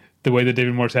the way that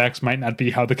David Morse acts might not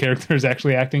be how the character is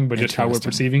actually acting, but just how we're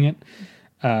perceiving it.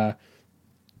 But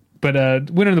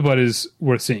Winter in the Blood is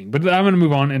worth seeing. But I'm going to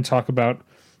move on and talk about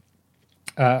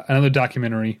another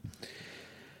documentary.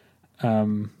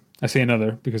 I say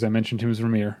another because I mentioned Tim's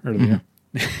Vermeer earlier.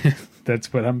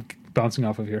 That's what I'm bouncing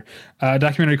off of here. A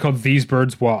documentary called These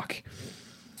Birds Walk.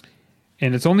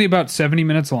 And it's only about 70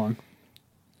 minutes long.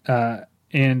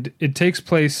 And it takes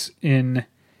place in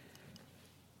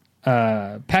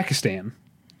Pakistan,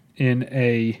 in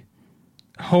a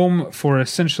home for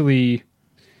essentially,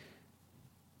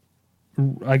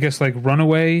 I guess, like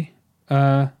runaway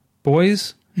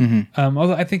boys.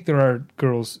 Although I think there are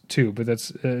girls too, but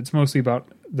it's mostly about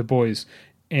the boys.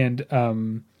 And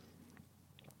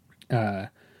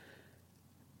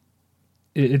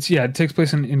it takes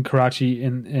place in Karachi,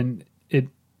 and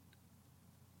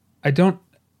I don't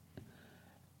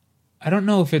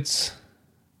know if it's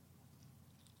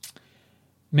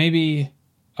maybe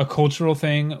a cultural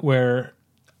thing where,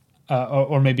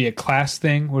 or maybe a class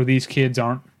thing where these kids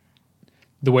aren't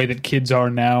the way that kids are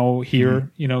now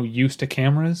here, used to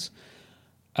cameras.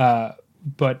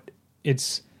 But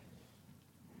it's,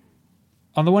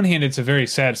 on the one hand, it's a very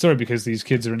sad story because these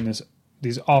kids are in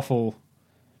these awful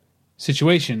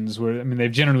situations where,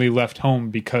 they've generally left home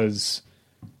because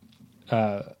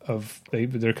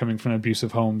they're coming from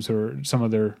abusive homes or some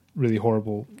other really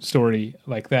horrible story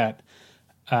like that.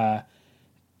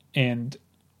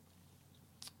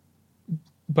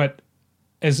 But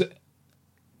so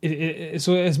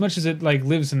as much as it like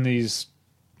lives in the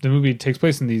movie takes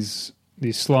place in these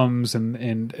slums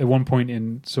and at one point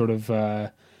in sort of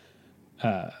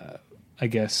I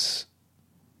guess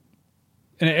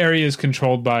in areas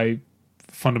controlled by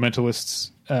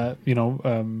fundamentalists,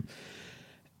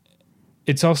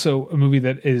 it's also a movie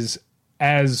that is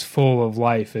as full of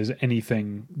life as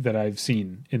anything that I've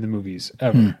seen in the movies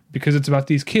ever, because it's about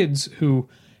these kids who,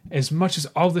 as much as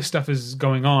all this stuff is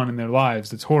going on in their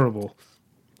lives that's horrible,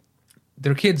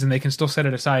 they're kids and they can still set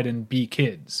it aside and be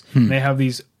kids. They have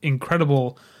these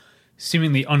incredible,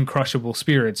 seemingly uncrushable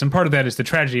spirits. And part of that is the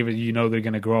tragedy of it. They're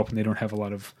going to grow up and they don't have a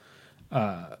lot of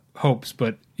hopes,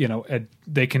 but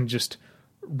they can just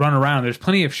run around. There's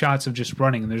plenty of shots of just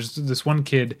running. And there's this one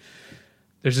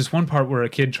part where a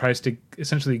kid tries to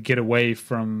essentially get away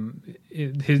from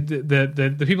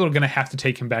the people are going to have to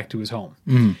take him back to his home.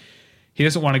 He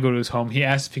doesn't want to go to his home. He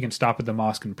asks if he can stop at the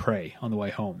mosque and pray on the way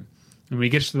home. And when he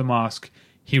gets to the mosque,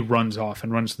 he runs off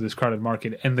and runs to this crowded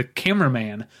market. And the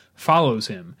cameraman follows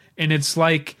him. And it's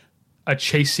like a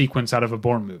chase sequence out of a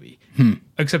Bourne movie.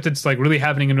 Except it's like really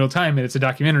happening in real time. And it's a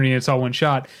documentary and it's all one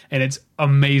shot. And it's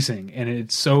amazing. And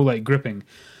it's so like gripping.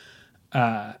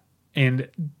 And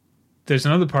there's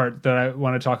another part that I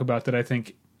want to talk about that I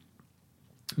think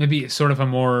maybe sort of a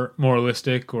more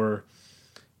moralistic or,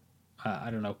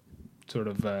 I don't know, sort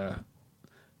of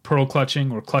pearl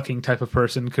clutching or clucking type of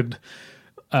person could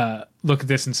look at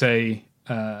this and say,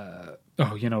 how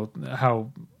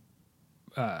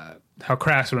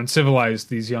crass or uncivilized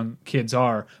these young kids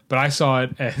are. But I saw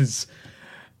it as,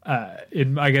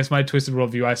 in I guess my twisted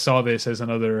worldview, I saw this as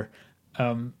another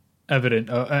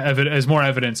as more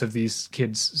evidence of these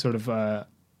kids' sort of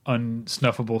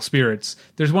unsnuffable spirits.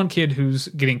 There's one kid who's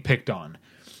getting picked on,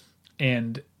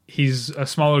 and he's a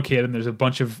smaller kid, and there's a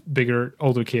bunch of bigger,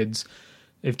 older kids.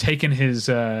 They've taken his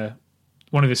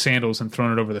one of his sandals and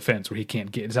thrown it over the fence where he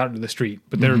can't get. It's out into the street,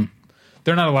 but they're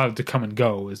not allowed to come and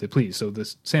go as they please. So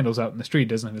this sandal's out in the street,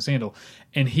 doesn't have a sandal,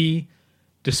 and he,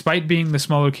 despite being the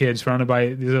smaller kid surrounded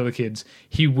by these other kids,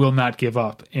 he will not give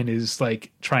up and is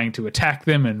like trying to attack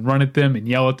them and run at them and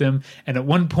yell at them. And at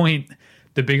one point,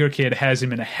 the bigger kid has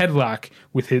him in a headlock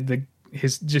with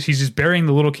he's just burying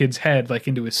the little kid's head like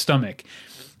into his stomach,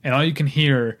 and all you can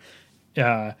hear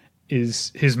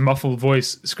is his muffled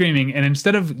voice screaming. And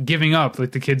instead of giving up,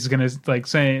 like the kid's gonna like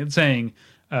saying,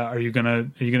 "Are you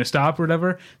gonna stop?" or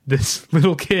whatever, this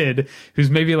little kid who's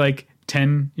maybe like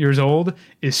 10 years old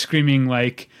is screaming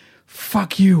like,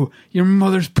 "Fuck you, your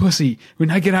mother's pussy. When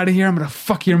I get out of here, I'm going to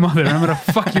fuck your mother. I'm going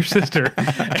to fuck your sister."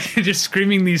 Just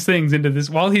screaming these things into this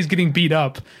while he's getting beat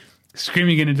up,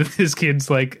 screaming it into this kid's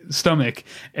like stomach.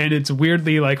 And it's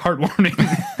weirdly like heartwarming.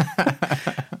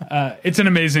 It's an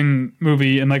amazing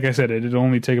movie, and like I said, it'll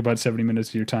only take about 70 minutes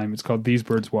of your time. It's called These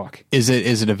Birds Walk. Is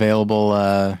it available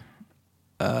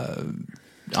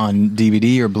on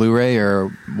DVD or Blu-ray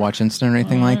or Watch Instant or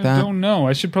anything like that? I don't know.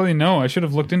 I should probably know. I should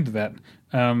have looked into that.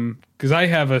 Because I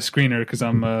have a screener because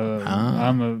I'm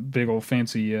a big old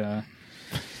fancy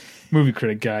movie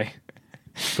critic guy.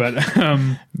 But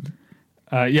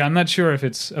yeah, I'm not sure if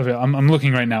it's available. I'm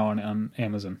looking right now on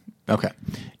Amazon. Okay.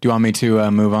 Do you want me to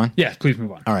move on? Yes, please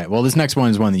move on. All right. Well, this next one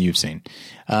is one that you've seen.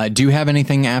 Do you have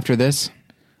anything after this?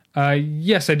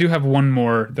 Yes, I do have one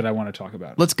more that I want to talk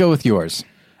about. Let's go with yours.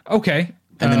 Okay.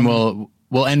 And then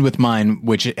we'll end with mine,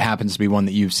 which happens to be one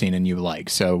that you've seen and you like.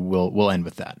 So we'll end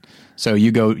with that. So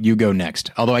you go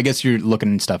next. Although I guess you're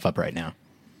looking stuff up right now.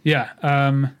 Yeah.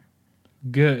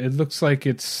 Good. It looks like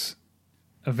it's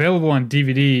available on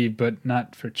DVD, but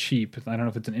not for cheap. I don't know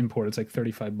if it's an import. It's like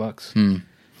 $35.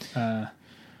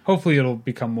 Hopefully it'll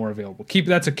become more available. Keep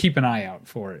an eye out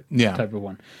for it. Yeah. Type of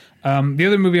one. The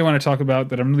other movie I want to talk about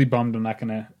that I'm really bummed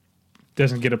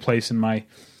doesn't get a place in my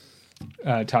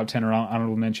top 10 or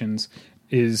honorable mentions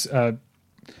is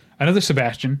another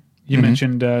Sebastian. You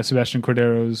mentioned Sebastian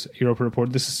Cordero's Europa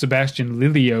Report. This is Sebastian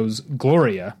Lilio's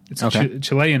Gloria. It's a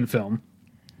Chilean film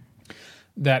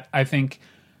that I think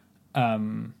I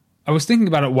was thinking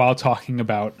about it while talking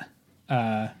about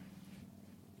The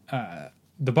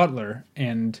Butler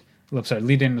and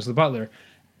Lee Daniels The Butler,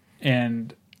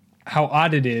 and how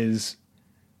odd it is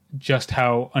just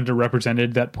how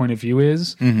underrepresented that point of view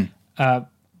is.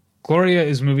 Gloria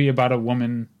is a movie about a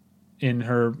woman in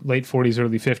her late 40s,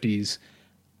 early 50s,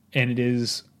 and it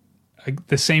is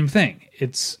the same thing.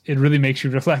 It really makes you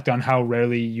reflect on how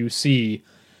rarely you see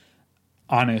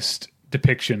honest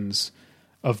depictions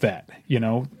of that, you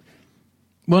know?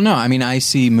 Well, no, I mean, I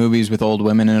see movies with old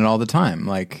women in it all the time.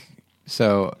 Like,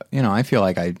 so, you know, I feel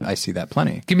like I see that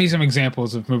plenty. Give me some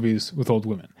examples of movies with old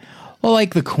women. Well,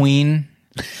 like The Queen.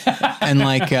 And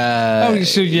like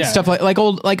stuff like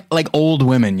old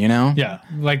women, you know? Yeah,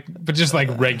 but just like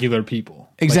regular people.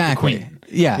 Exactly. Like the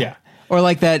Queen. Yeah. Or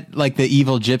like the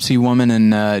evil gypsy woman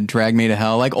in Drag Me to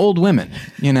Hell, like old women,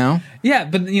 you know? Yeah,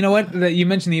 but you know what? You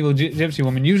mentioned the evil gypsy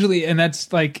woman.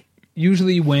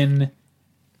 Usually when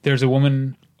there's a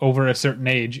woman over a certain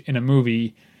age in a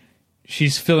movie,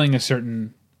 she's filling a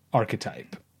certain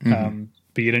archetype.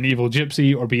 Be it an evil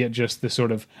gypsy, or be it just the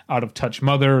sort of out of touch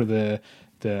mother, the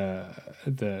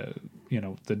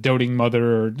doting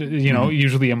mother, or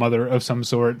usually a mother of some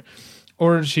sort,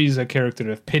 or she's a character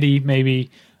of pity,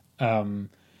 maybe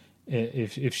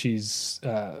if she's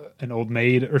an old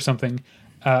maid or something.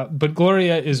 But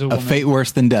Gloria is a woman. Fate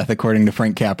worse than death, according to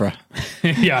Frank Capra.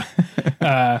 Yeah,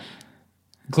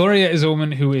 Gloria is a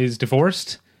woman who is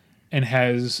divorced and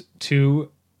has 2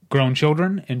 grown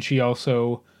children, and she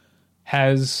also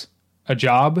has a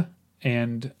job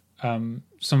and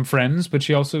some friends, but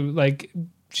she also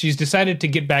she's decided to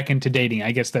get back into dating.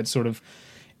 I guess that's sort of,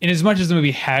 in as much as the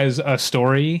movie has a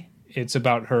story, it's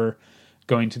about her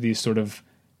going to these sort of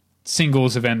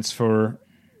singles events for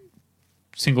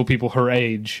single people her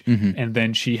age, and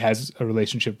then she has a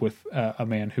relationship with a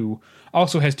man who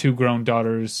also has 2 grown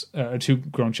daughters, 2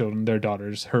 grown children. Their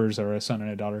daughters, hers are a son and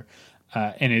a daughter,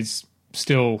 and is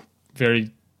still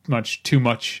very much too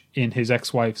much in his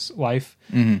ex-wife's life.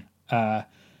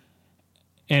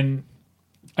 And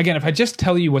again, if I just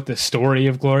tell you what the story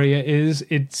of Gloria is,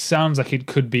 it sounds like it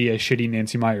could be a shitty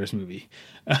Nancy Meyers movie,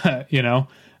 you know?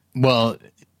 Well,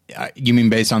 you mean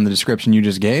based on the description you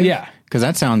just gave? Yeah. Because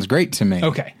that sounds great to me.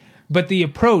 Okay. But the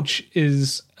approach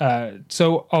is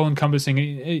so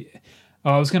all-encompassing.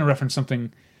 I was going to reference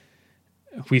something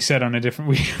we said on a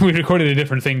different... We recorded a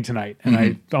different thing tonight, and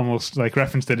I almost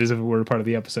referenced it as if it were a part of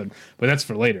the episode. But that's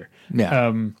for later.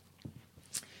 Yeah.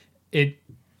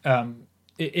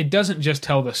 It doesn't just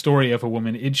tell the story of a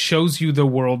woman. It shows you the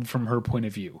world from her point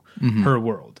of view, her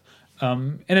world.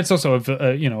 And it's also,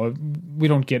 we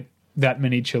don't get that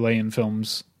many Chilean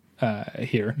films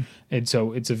here. And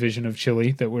so it's a vision of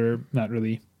Chile that we're not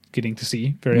really getting to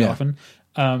see very often.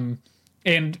 And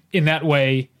in that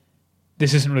way,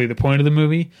 this isn't really the point of the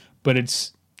movie, but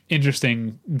it's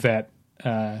interesting that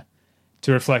to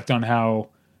reflect on how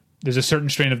there's a certain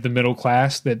strain of the middle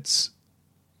class that's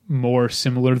more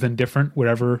similar than different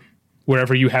wherever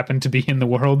you happen to be in the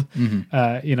world.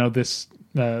 I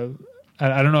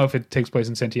don't know if it takes place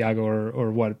in Santiago or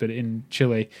what, but in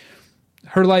Chile,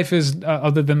 her life is,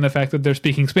 other than the fact that they're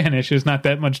speaking Spanish, is not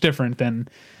that much different than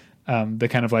the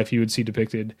kind of life you would see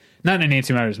depicted. Not in a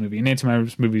Nancy Meyers movie. In Nancy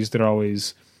Meyers movies, they're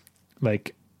always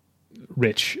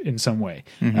rich in some way.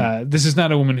 This is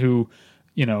not a woman who,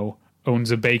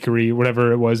 owns a bakery,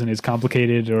 whatever it was, and is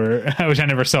complicated, or which I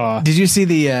never saw. Did you see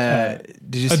the?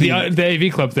 Did you see the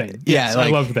AV Club thing? Yeah, Yes, like-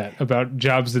 I loved that about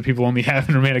jobs that people only have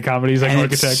in romantic comedies, like and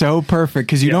architect. it's so perfect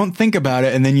because you don't think about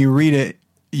it, and then you read it.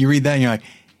 You read that, and you're like,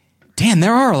 "Damn,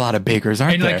 there are a lot of bakers,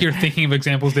 aren't and there?" like you're thinking of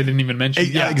examples they didn't even mention.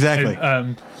 Yeah, exactly.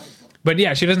 But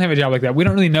yeah, she doesn't have a job like that. We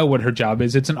don't really know what her job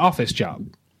is. It's an office job.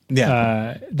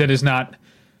 Yeah. That is not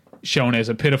shown as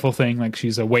a pitiful thing, like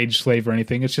she's a wage slave or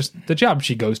anything. It's just the job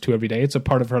she goes to every day. It's a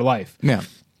part of her life. Yeah.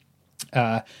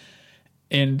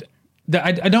 And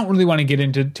I don't really want to get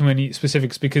into too many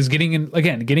specifics because getting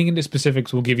into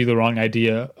specifics will give you the wrong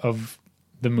idea of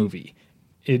the movie.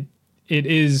 It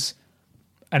is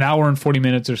an hour and 40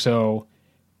 minutes or so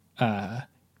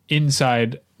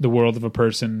inside the world of a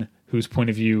person whose point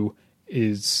of view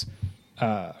is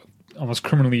almost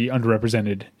criminally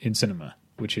underrepresented in cinema,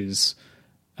 which is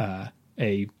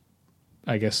a,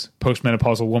 I guess,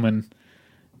 postmenopausal woman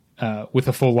with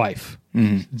a full life.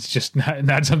 Mm-hmm. It's just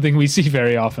not something we see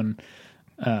very often,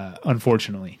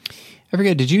 unfortunately. I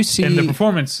forget. Did you see? And the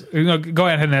performance. Go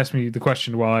ahead and ask me the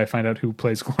question while I find out who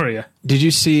plays Gloria. Did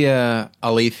you see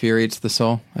Ali Fury Eats the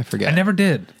Soul? I forget. I never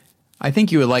did. I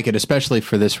think you would like it, especially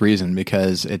for this reason,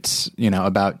 because it's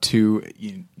about two.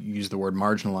 You used the word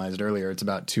marginalized earlier. It's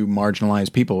about two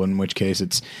marginalized people. In which case,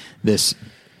 it's this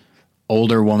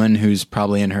older woman who's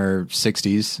probably in her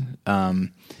 60s,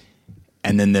 and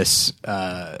then this.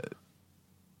 I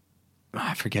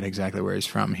forget exactly where he's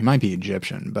from. He might be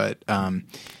Egyptian, but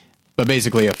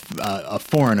basically a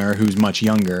foreigner who's much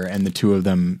younger, and the two of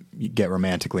them get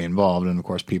romantically involved, and of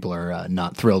course people are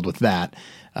not thrilled with that.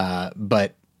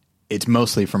 But it's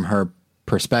mostly from her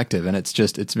perspective, and it's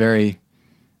a very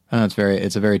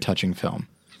touching film.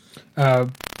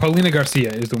 Paulina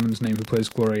Garcia is the woman's name who plays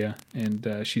Gloria,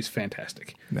 and she's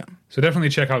fantastic. Yeah. So definitely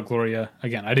check out Gloria.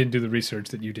 Again, I didn't do the research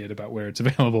that you did about where it's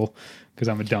available because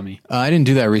I'm a dummy. I didn't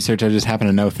do that research. I just happen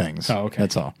to know things. Oh, okay.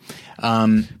 That's all.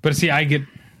 But see, I get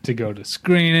to go to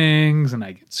screenings, and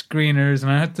I get screeners,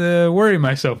 and I have to worry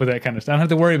myself with that kind of stuff. I don't have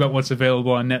to worry about what's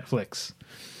available on Netflix.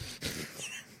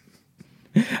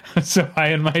 So high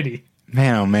and mighty.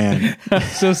 Man, oh man.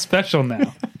 So special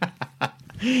now.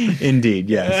 Indeed,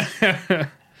 yes.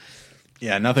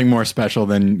 Yeah, nothing more special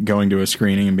than going to a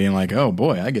screening and being like, oh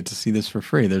boy, I get to see this for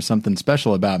free. There's something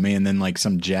special about me. And then like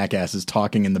some jackass is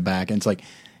talking in the back, and it's like,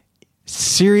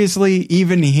 seriously,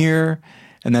 even here?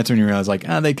 And that's when you realize like,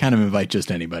 they kind of invite just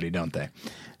anybody, don't they?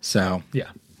 So,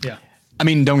 Yeah. I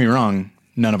mean, don't get me wrong,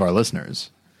 none of our listeners,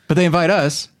 but they invite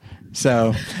us.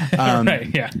 So, Right,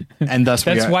 yeah. And thus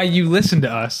That's why you listen to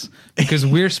us, because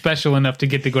we're special enough to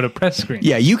get to go to press screenings.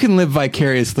 Yeah, you can live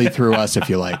vicariously through us if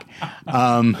you like.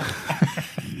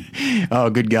 Oh,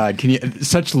 good God. Can you,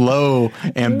 such low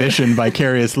ambition,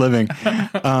 vicarious living.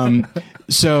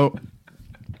 So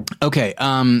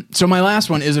my last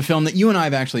one is a film that you and I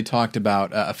have actually talked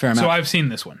about a fair amount. So I've seen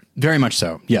this one. Very much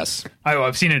so, yes.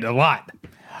 I've seen it a lot.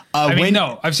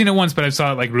 No, I've seen it once, but I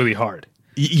saw it like really hard.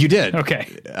 You did. Okay.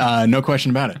 No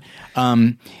question about it.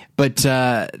 But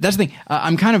that's the thing.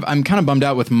 I'm kind of bummed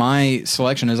out with my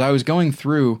selection. As I was going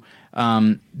through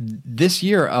this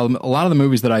year, a lot of the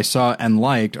movies that I saw and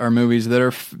liked are movies that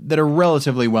are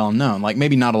relatively well known. Like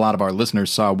maybe not a lot of our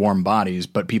listeners saw Warm Bodies,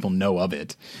 but people know of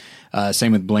it.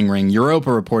 Same with Bling Ring.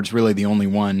 Europa Report's really the only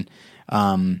one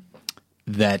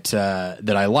that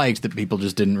I liked that people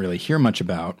just didn't really hear much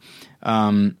about.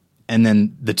 And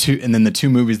then the two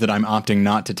movies that I'm opting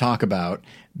not to talk about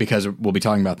because we'll be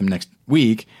talking about them next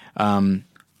week. One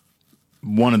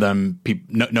of them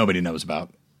nobody knows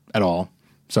about at all.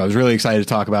 So I was really excited to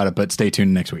talk about it, but stay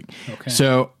tuned next week. Okay.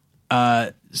 So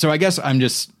I guess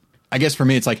for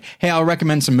me it's like, hey, I'll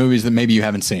recommend some movies that maybe you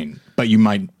haven't seen, but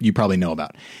you probably know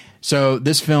about. So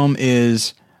this film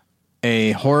is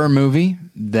a horror movie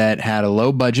that had a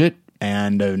low budget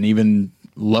and an even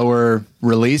lower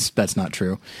release. That's not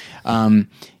true.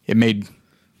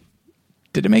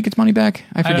 Did it make its money back?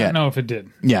 I forget. I don't know if it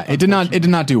did. Yeah, it did not. It did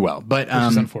not do well, but Which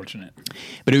is unfortunate.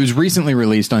 But it was recently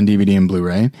released on DVD and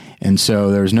Blu-ray, and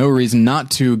so there's no reason not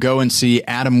to go and see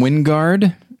Adam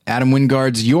Wingard. Adam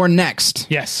Wingard's You're Next.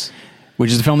 Yes.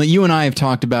 Which is a film that you and I have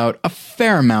talked about a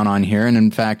fair amount on here, and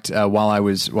in fact, while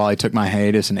I took my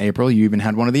hiatus in April, you even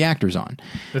had one of the actors on.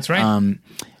 That's right.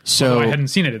 So Although I hadn't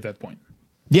seen it at that point.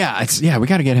 Yeah, we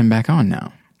got to get him back on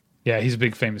now. Yeah, he's a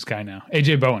big famous guy now.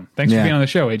 AJ Bowen. Thanks for being on the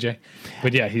show, AJ.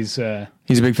 But yeah, he's a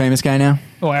big famous guy now.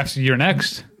 Oh, after You're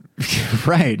Next.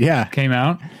 Right, yeah. Came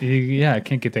out. I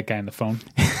can't get that guy on the phone.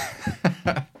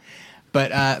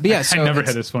 But yeah, so I never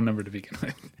had his phone number to begin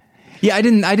with. Yeah, I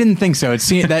didn't think so. It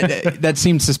seemed that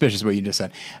seemed suspicious what you just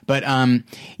said. But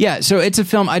yeah, so it's a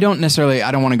film. I don't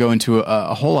want to go into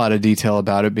a whole lot of detail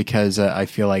about it because I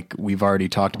feel like we've already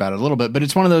talked about it a little bit. But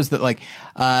it's one of those that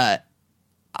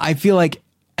I feel like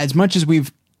as much as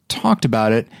we've talked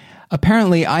about it,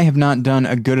 apparently I have not done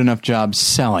a good enough job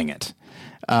selling it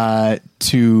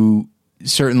to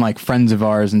certain like friends of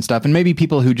ours and stuff, and maybe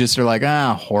people who just are like,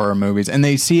 horror movies, and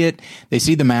they see it, they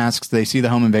see the masks, they see the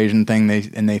home invasion thing,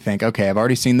 and they think, okay, I've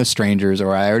already seen The Strangers,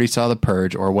 or I already saw The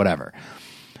Purge, or whatever.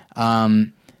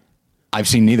 I've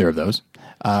seen neither of those,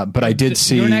 but I did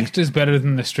see... Your next is better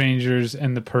than The Strangers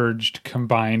and The Purged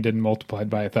combined and multiplied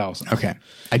by 1,000. Okay.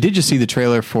 I did just see the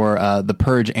trailer for The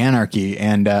Purge Anarchy,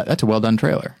 and that's a well done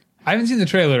trailer. I haven't seen the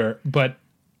trailer, but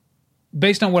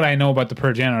based on what I know about The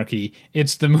Purge Anarchy,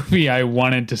 it's the movie I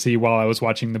wanted to see while I was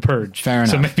watching The Purge. Fair enough.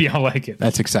 So maybe I'll like it.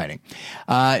 That's exciting.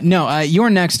 Your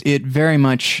next, it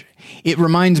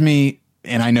reminds me,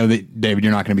 and I know that, David,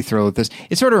 you're not going to be thrilled with this,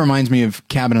 it sort of reminds me of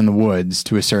Cabin in the Woods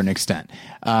to a certain extent.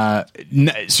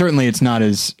 Certainly it's not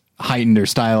as heightened or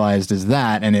stylized as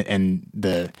that, and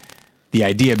the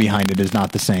idea behind it is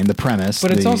not the same. The premise,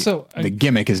 but it's also the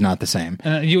gimmick is not the same.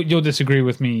 You'll disagree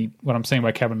with me what I'm saying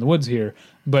about Cabin in the Woods here,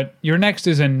 but your next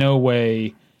is in no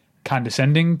way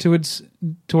condescending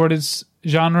toward its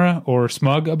genre or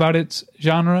smug about its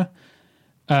genre.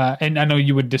 And I know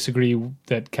you would disagree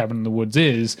that Cabin in the Woods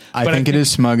is. I think it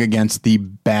is smug against the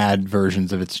bad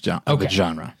versions of its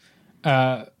genre.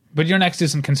 But your next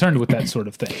isn't concerned with that sort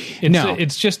of thing.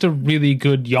 It's just a really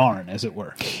good yarn, as it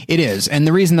were. It is, and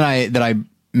the reason that I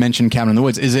mentioned Cabin in the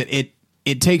Woods is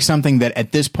it takes something that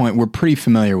at this point we're pretty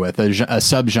familiar with, a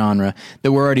subgenre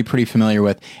that we're already pretty familiar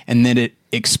with, and then it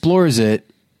explores it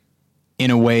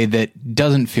in a way that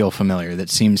doesn't feel familiar, that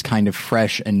seems kind of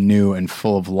fresh and new and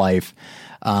full of life.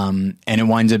 And it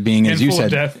winds up being, as you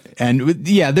said, death. And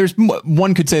yeah,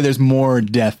 one could say there's more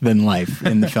death than life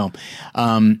in the film.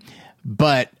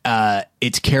 But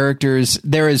its characters,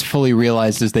 they're as fully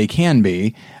realized as they can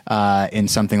be in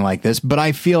something like this. But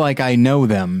I feel like I know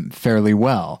them fairly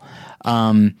well.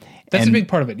 That's a big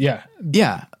part of it, yeah.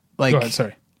 Yeah. Go ahead,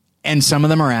 sorry. And some of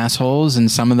them are assholes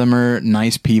and some of them are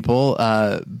nice people,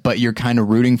 but you're kind of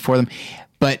rooting for them.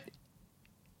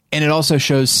 And it also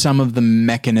shows some of the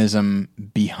mechanism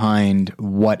behind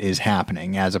what is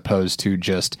happening as opposed to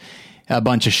just a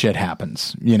bunch of shit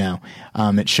happens,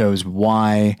 it shows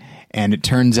why, and it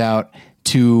turns out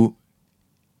to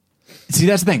see,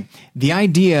 that's the thing. The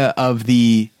idea of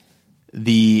the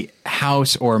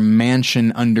house or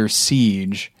mansion under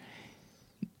siege,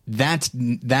 that's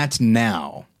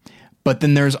now. But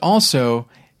then there's also,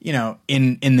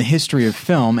 in the history of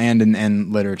film and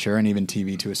in literature and even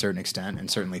TV to a certain extent,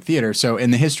 and certainly theater. So in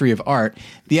the history of art,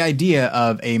 the idea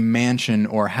of a mansion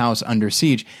or house under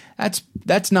siege,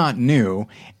 that's not new.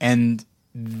 And,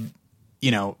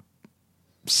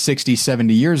 60,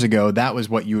 70 years ago, that was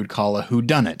what you would call a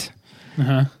whodunit,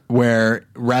 where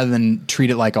rather than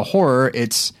treat it like a horror,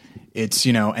 it's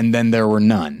and then there were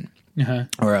none,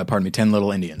 or 10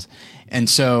 Little Indians. And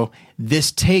so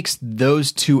this takes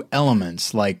those two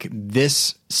elements, like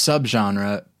this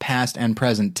subgenre, past and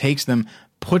present, takes them,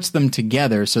 puts them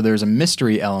together, so there's a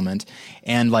mystery element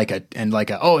and like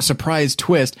a surprise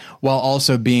twist, while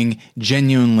also being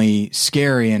genuinely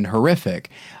scary and horrific.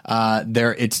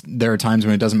 There are times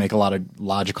when it doesn't make a lot of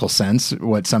logical sense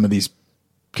what some of these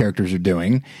characters are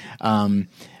doing.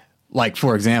 Like,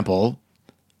 for example,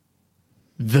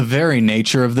 the very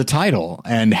nature of the title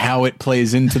and how it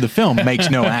plays into the film makes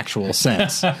no actual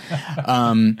sense.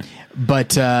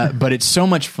 But it's so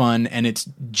much fun, and it's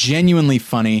genuinely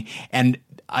funny. And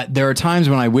there are times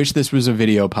when I wish this was a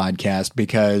video podcast,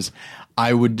 because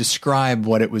I would describe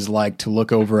what it was like to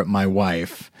look over at my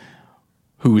wife,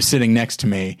 who was sitting next to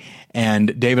me,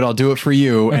 and David, I'll do it for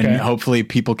you, and hopefully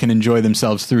people can enjoy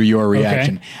themselves through your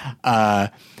reaction.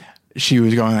 She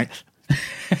was going like,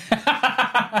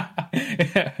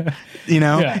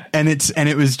 and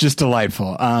it was just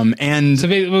delightful. And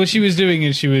so what she was doing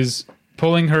is she was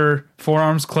pulling her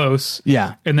forearms close,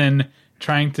 and then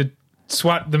trying to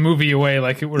swat the movie away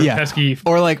like it were a pesky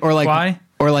fly,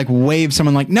 or like wave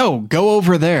someone like, no, go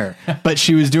over there. But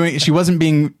she wasn't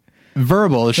being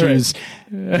verbal. She was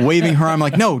waving her arm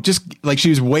like, no, just like she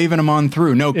was waving them on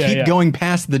through. No, keep going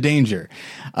past the danger.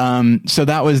 So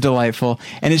that was delightful.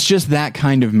 And it's just that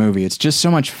kind of movie. It's just so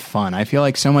much fun. I feel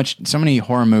like so many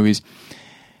horror movies,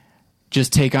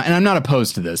 just take on, and I'm not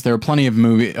opposed to this. There are plenty of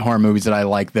horror movies that I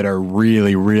like that are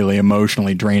really, really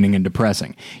emotionally draining and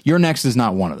depressing. Your Next is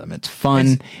not one of them. It's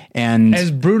fun and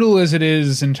as brutal as it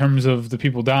is in terms of the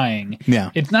people dying. Yeah.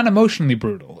 It's not emotionally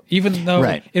brutal, even though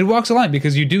Right. it walks a line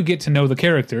because you do get to know the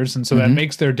characters, and so that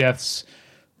makes their deaths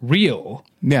real.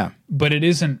 yeah, But it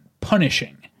isn't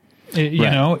punishing. You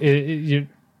Right. know,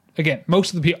 again,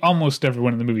 almost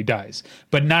everyone in the movie dies,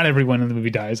 but not everyone in the movie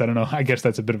dies. I don't know. I guess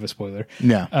that's a bit of a spoiler.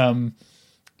 yeah,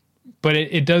 But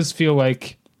it does feel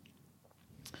like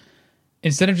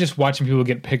instead of just watching people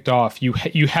get picked off, you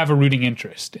have a rooting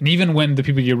interest, and even when the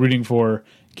people you're rooting for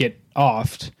get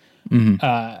offed,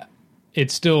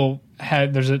 it still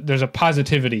there's a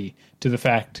positivity to the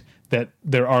fact that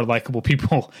there are likable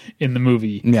people in the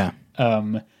movie. yeah.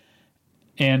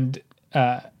 And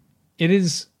it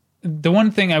is the one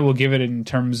thing I will give it in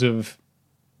terms of.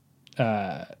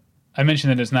 I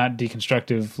mentioned that it's not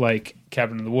deconstructive like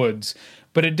Cabin in the Woods,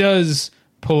 but it does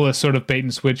pull a sort of bait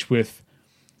and switch with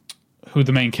who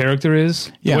the main character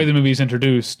is. Yeah. The way the movie is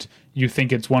introduced, you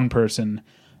think it's one person,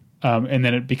 and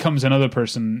then it becomes another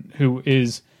person who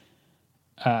is,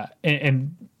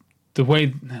 and the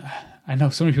way. I know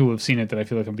so many people have seen it that I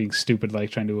feel like I'm being stupid,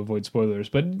 like trying to avoid spoilers,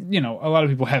 but a lot of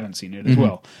people haven't seen it as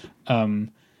well.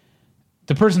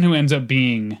 The person who ends up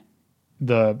being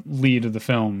the lead of the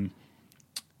film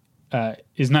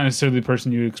is not necessarily the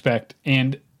person you expect,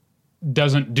 and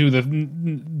doesn't do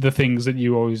the things that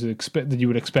you always expect that you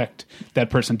would expect that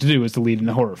person to do as the lead in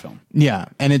a horror film. Yeah,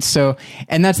 and it's so,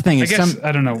 and that's the thing. I Is guess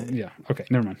I don't know. Yeah, okay,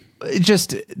 never mind.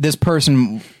 just this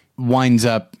person winds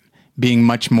up being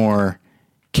much more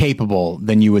capable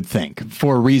than you would think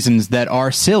for reasons that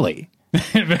are silly.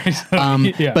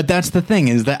 Yeah. But that's the thing,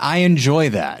 is that I enjoy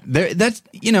that. That's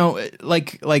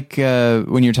like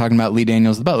when you're talking about Lee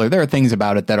Daniels the Butler, there are things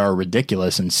about it that are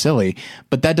ridiculous and silly,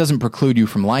 but that doesn't preclude you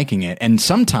from liking it. And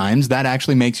sometimes that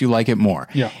actually makes you like it more.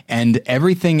 Yeah. And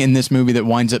everything in this movie that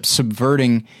winds up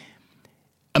subverting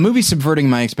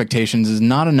my expectations is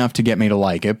not enough to get me to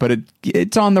like it, but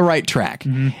it's on the right track.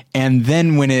 And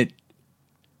then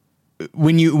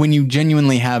when you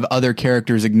genuinely have other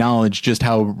characters acknowledge just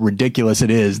how ridiculous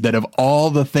it is, that of all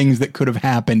the things that could have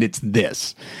happened, it's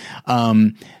this.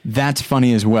 That's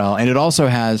funny as well. And it also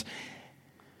has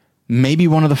maybe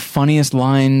one of the funniest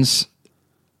lines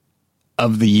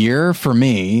of the year for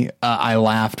me. I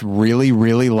laughed really,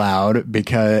 really loud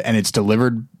and it's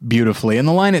delivered beautifully. And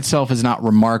the line itself is not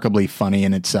remarkably funny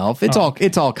in itself. It's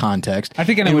all context. I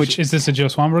think I know which is this a Joe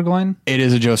Swanberg line? It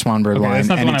is a Joe Swanberg line. That's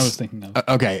not the and one I was thinking of.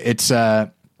 Okay, it's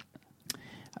I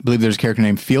believe there's a character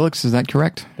named Felix. Is that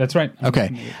correct? That's right.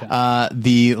 Okay.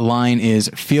 The line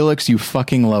is, "Felix, you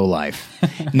fucking lowlife."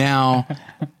 Now,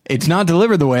 it's not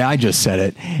delivered the way I just said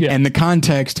it, and the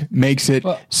context makes it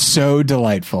so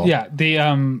delightful. Yeah,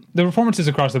 the performances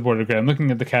across the board are great. I'm looking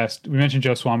at the cast. We mentioned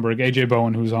Joe Swanberg. AJ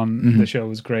Bowen, who's on the show,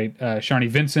 was great. Sharni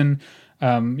Vinson.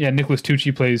 Nicholas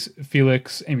Tucci plays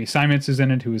Felix. Amy Simons is in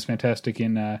it, who is fantastic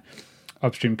in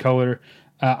Upstream Color.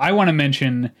 I want to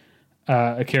mention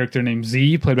a character named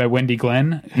Z, played by Wendy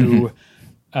Glenn, who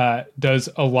does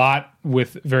a lot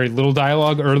with very little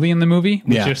dialogue early in the movie,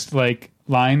 with just like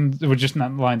lines, or just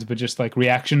not lines, but just like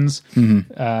reactions.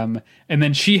 And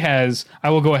then she has, I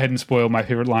will go ahead and spoil my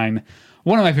favorite line,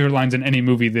 one of my favorite lines in any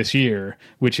movie this year,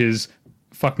 which is,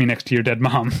 "Fuck me next to your dead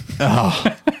mom."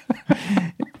 Oh.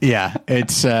 Yeah,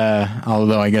 it's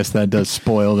although I guess that does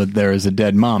spoil that there is a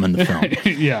dead mom in the film.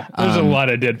 Yeah, there's a lot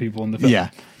of dead people in the film. Yeah.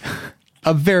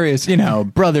 Of various,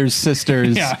 brothers,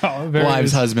 sisters,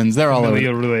 wives, husbands, they're all over.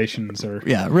 Relations or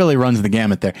really runs the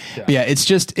gamut there. Yeah, it's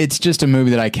just a movie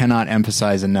that I cannot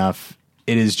emphasize enough.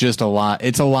 It is just a lot.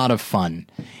 It's a lot of fun.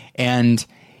 And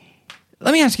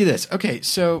let me ask you this. Okay,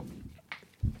 so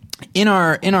in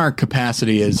our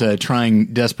capacity as trying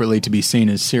desperately to be seen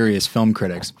as serious film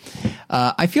critics,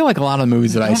 I feel like a lot of the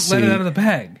movies that I see. Don't let it out of the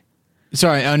bag.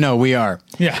 Sorry, oh no, we are.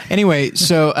 Yeah. Anyway,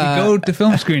 so we go to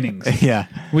film screenings. Yeah.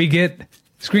 We get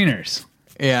screeners.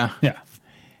 Yeah. Yeah.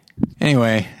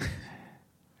 Anyway,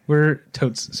 we're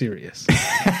totes serious.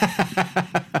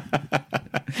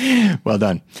 Well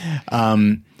done.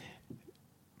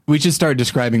 We should start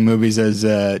describing movies as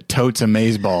totes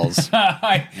amazeballs.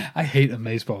 I hate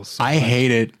amazeballs. So I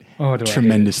hate it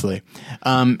tremendously.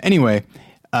 Anyway,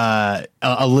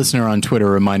 a listener on Twitter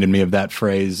reminded me of that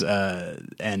phrase,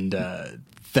 and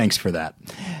thanks for that.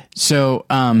 So,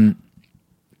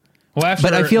 well, after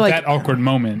but I feel like that awkward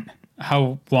moment,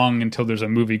 how long until there's a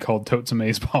movie called Totes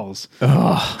Amazeballs?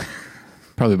 Oh,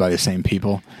 probably by the same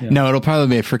people. Yeah. No, it'll probably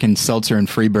be a freaking Seltzer and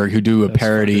Freeberg who do a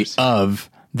parody of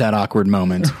that awkward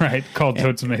moment. Right, called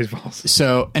Totes Amazeballs.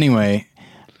 So, anyway,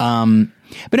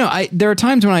 But no, there are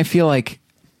times when I feel like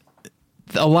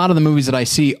a lot of the movies that I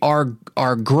see are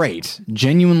great,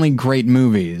 genuinely great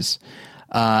movies,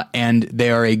 and they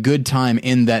are a good time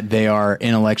in that they are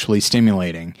intellectually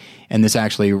stimulating. And this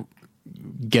actually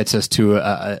gets us to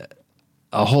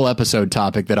a whole episode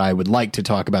topic that I would like to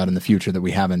talk about in the future that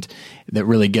we haven't, that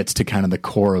really gets to kind of the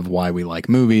core of why we like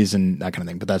movies and that kind of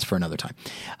thing. But that's for another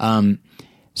time.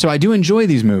 So I do enjoy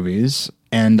these movies,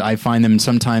 and I find them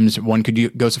sometimes, one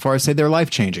could go so far as say they're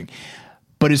life-changing.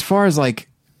 But as far as like,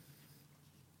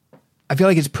 I feel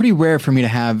like it's pretty rare for me to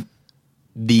have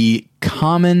the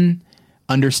common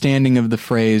understanding of the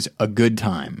phrase "a good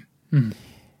time." Mm.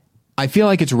 I feel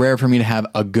like it's rare for me to have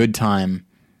a good time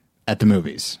at the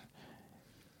movies.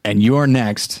 And Your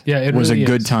Next was really a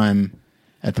good time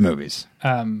at the movies.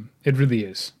 It really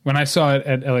is. When I saw it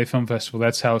at LA Film Festival,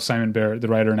 that's how Simon Barrett, the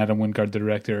writer, and Adam Wingard, the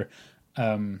director,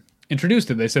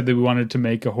 introduced it. They said they wanted to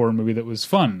make a horror movie that was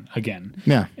fun again.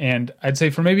 Yeah. And I'd say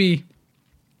for maybe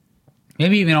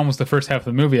even almost the first half of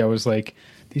the movie, I was like,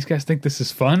 these guys think this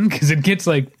is fun? Because it gets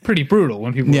like pretty brutal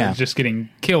when people are just getting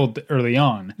killed early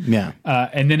on. Yeah.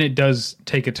 And then it does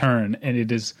take a turn, and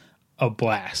it is a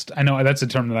blast. I know that's a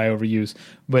term that I overuse,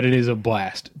 but it is a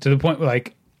blast to the point where,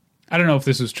 like, I don't know if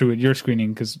this was true at your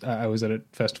screening, because I was at a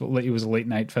festival. It was a late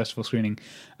night festival screening.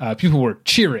 People were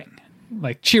cheering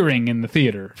in the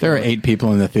theater. There are 8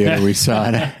 people in the theater we saw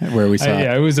it, where we saw it.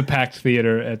 Yeah, it was a packed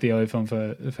theater at the LA Film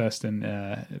Fest,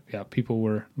 and people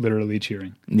were literally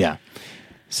cheering. Yeah.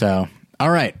 So,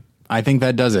 all right. I think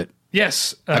that does it.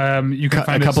 Yes. You can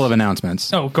find a couple of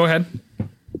announcements. Oh, go ahead.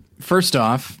 First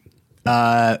off,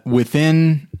 so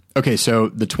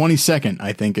the 22nd,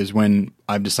 I think, is when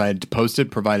I've decided to post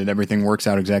it, provided everything works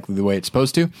out exactly the way it's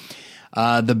supposed to.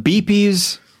 The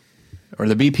BP's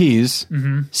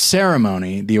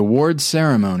ceremony, the awards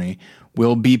ceremony,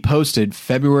 will be posted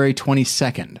February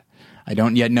 22nd. I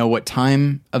don't yet know what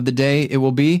time of the day it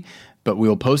will be, but we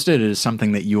will post it. It is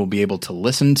something that you will be able to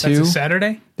listen to. That's a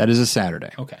Saturday? That is a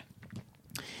Saturday. Okay.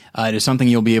 It is something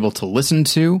you'll be able to listen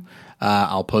to.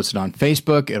 I'll post it on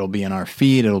Facebook. It'll be in our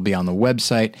feed. It'll be on the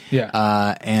website.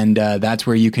 Yeah. And that's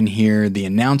where you can hear the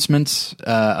announcements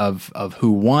of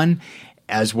who won,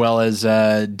 as well as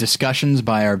discussions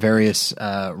by our various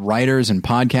writers and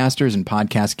podcasters and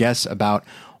podcast guests about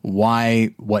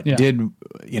why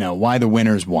the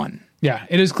winners won. Yeah,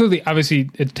 it is clearly, obviously,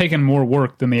 it's taken more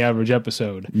work than the average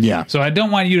episode. Yeah. So I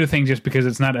don't want you to think just because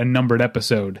it's not a numbered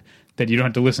episode that you don't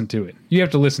have to listen to it. You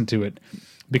have to listen to it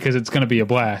because it's going to be a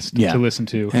blast to listen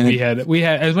to. And we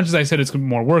had, as much as I said it's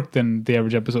more work than the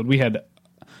average episode, we had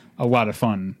a lot of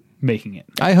fun making it.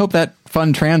 I hope that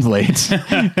fun translates,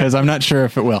 because I'm not sure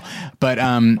if it will. But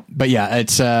yeah,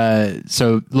 it's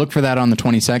so look for that on the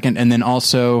 22nd, and then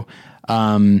also,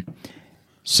 by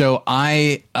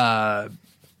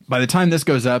the time this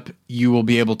goes up, you will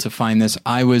be able to find this.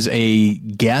 I was a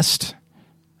guest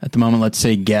at the moment. Let's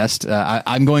say guest.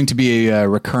 I'm going to be a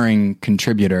recurring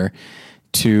contributor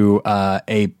to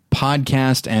a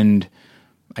podcast and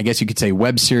I guess you could say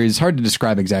web series. It's hard to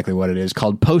describe exactly what it is,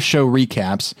 called Post Show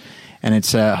Recaps. And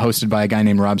it's hosted by a guy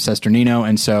named Rob Sesternino.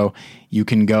 And so you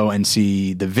can go and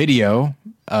see the video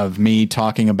of me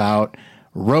talking about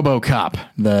RoboCop,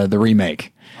 the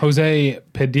remake. Jose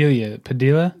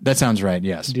Padilla? That sounds right,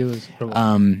 yes. Padilla's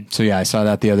so yeah, I saw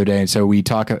that the other day. And so we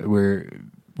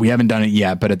haven't done it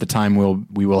yet, but at the time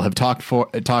we will have talked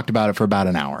about it for about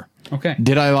an hour. Okay.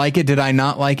 Did I like it? Did I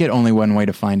not like it? Only one way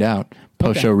to find out.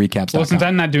 Postshowrecaps.com. Well, since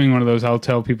I'm not doing one of those, I'll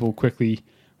tell people very quickly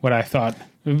what I thought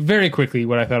of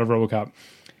RoboCop,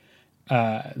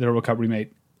 the RoboCop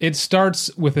remake. It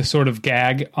starts with a sort of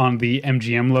gag on the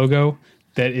MGM logo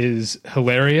that is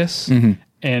hilarious, and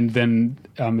then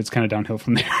it's kind of downhill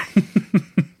from there.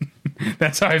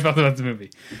 That's how I felt about the movie.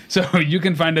 So you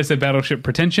can find us at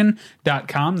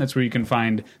battleshippretension.com. That's where you can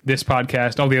find this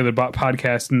podcast, all the other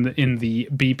podcasts in the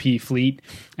BP fleet,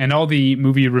 and all the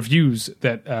movie reviews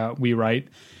that we write.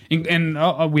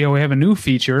 And we have a new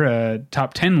feature, a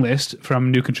top 10 list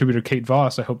from new contributor Kate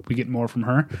Voss. I hope we get more from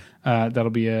her. That'll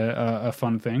be a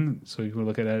fun thing. So you can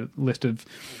look at a list of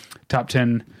top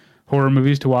 10 horror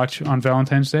movies to watch on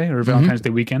Valentine's Day or Valentine's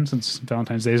Day weekend, since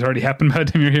Valentine's Day has already happened by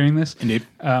the time you're hearing this. Indeed.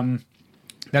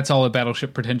 That's all at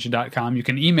battleshippretension.com. You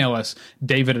can email us,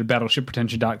 David at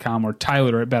battleshippretension.com or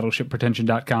Tyler at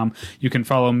battleshippretension.com. You can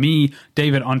follow me,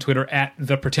 David, on Twitter at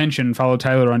The Pretension. Follow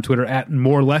Tyler on Twitter at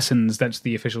More Lessons. That's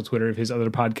the official Twitter of his other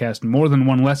podcast, More Than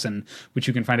One Lesson, which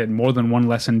you can find at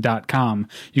morethanonelesson.com.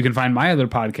 You can find my other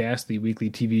podcast, the weekly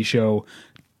TV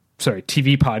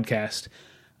podcast,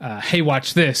 Hey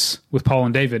Watch This, with Paul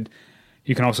and David.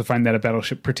 You can also find that at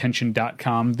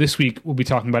battleshippretension.com. This week, we'll be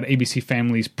talking about ABC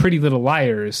Family's Pretty Little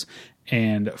Liars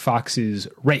and Fox's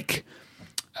Rake.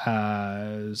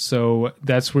 So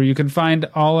that's where you can find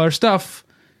all our stuff.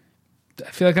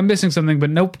 I feel like I'm missing something, but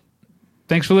nope.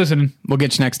 Thanks for listening. We'll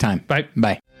get you next time. Bye.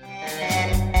 Bye.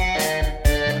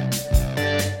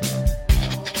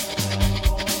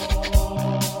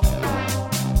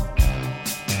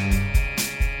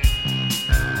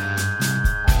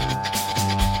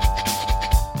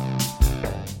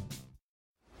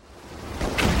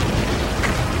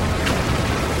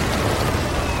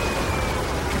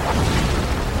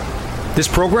 This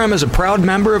program is a proud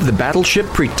member of the Battleship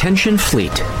Pretension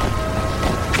Fleet.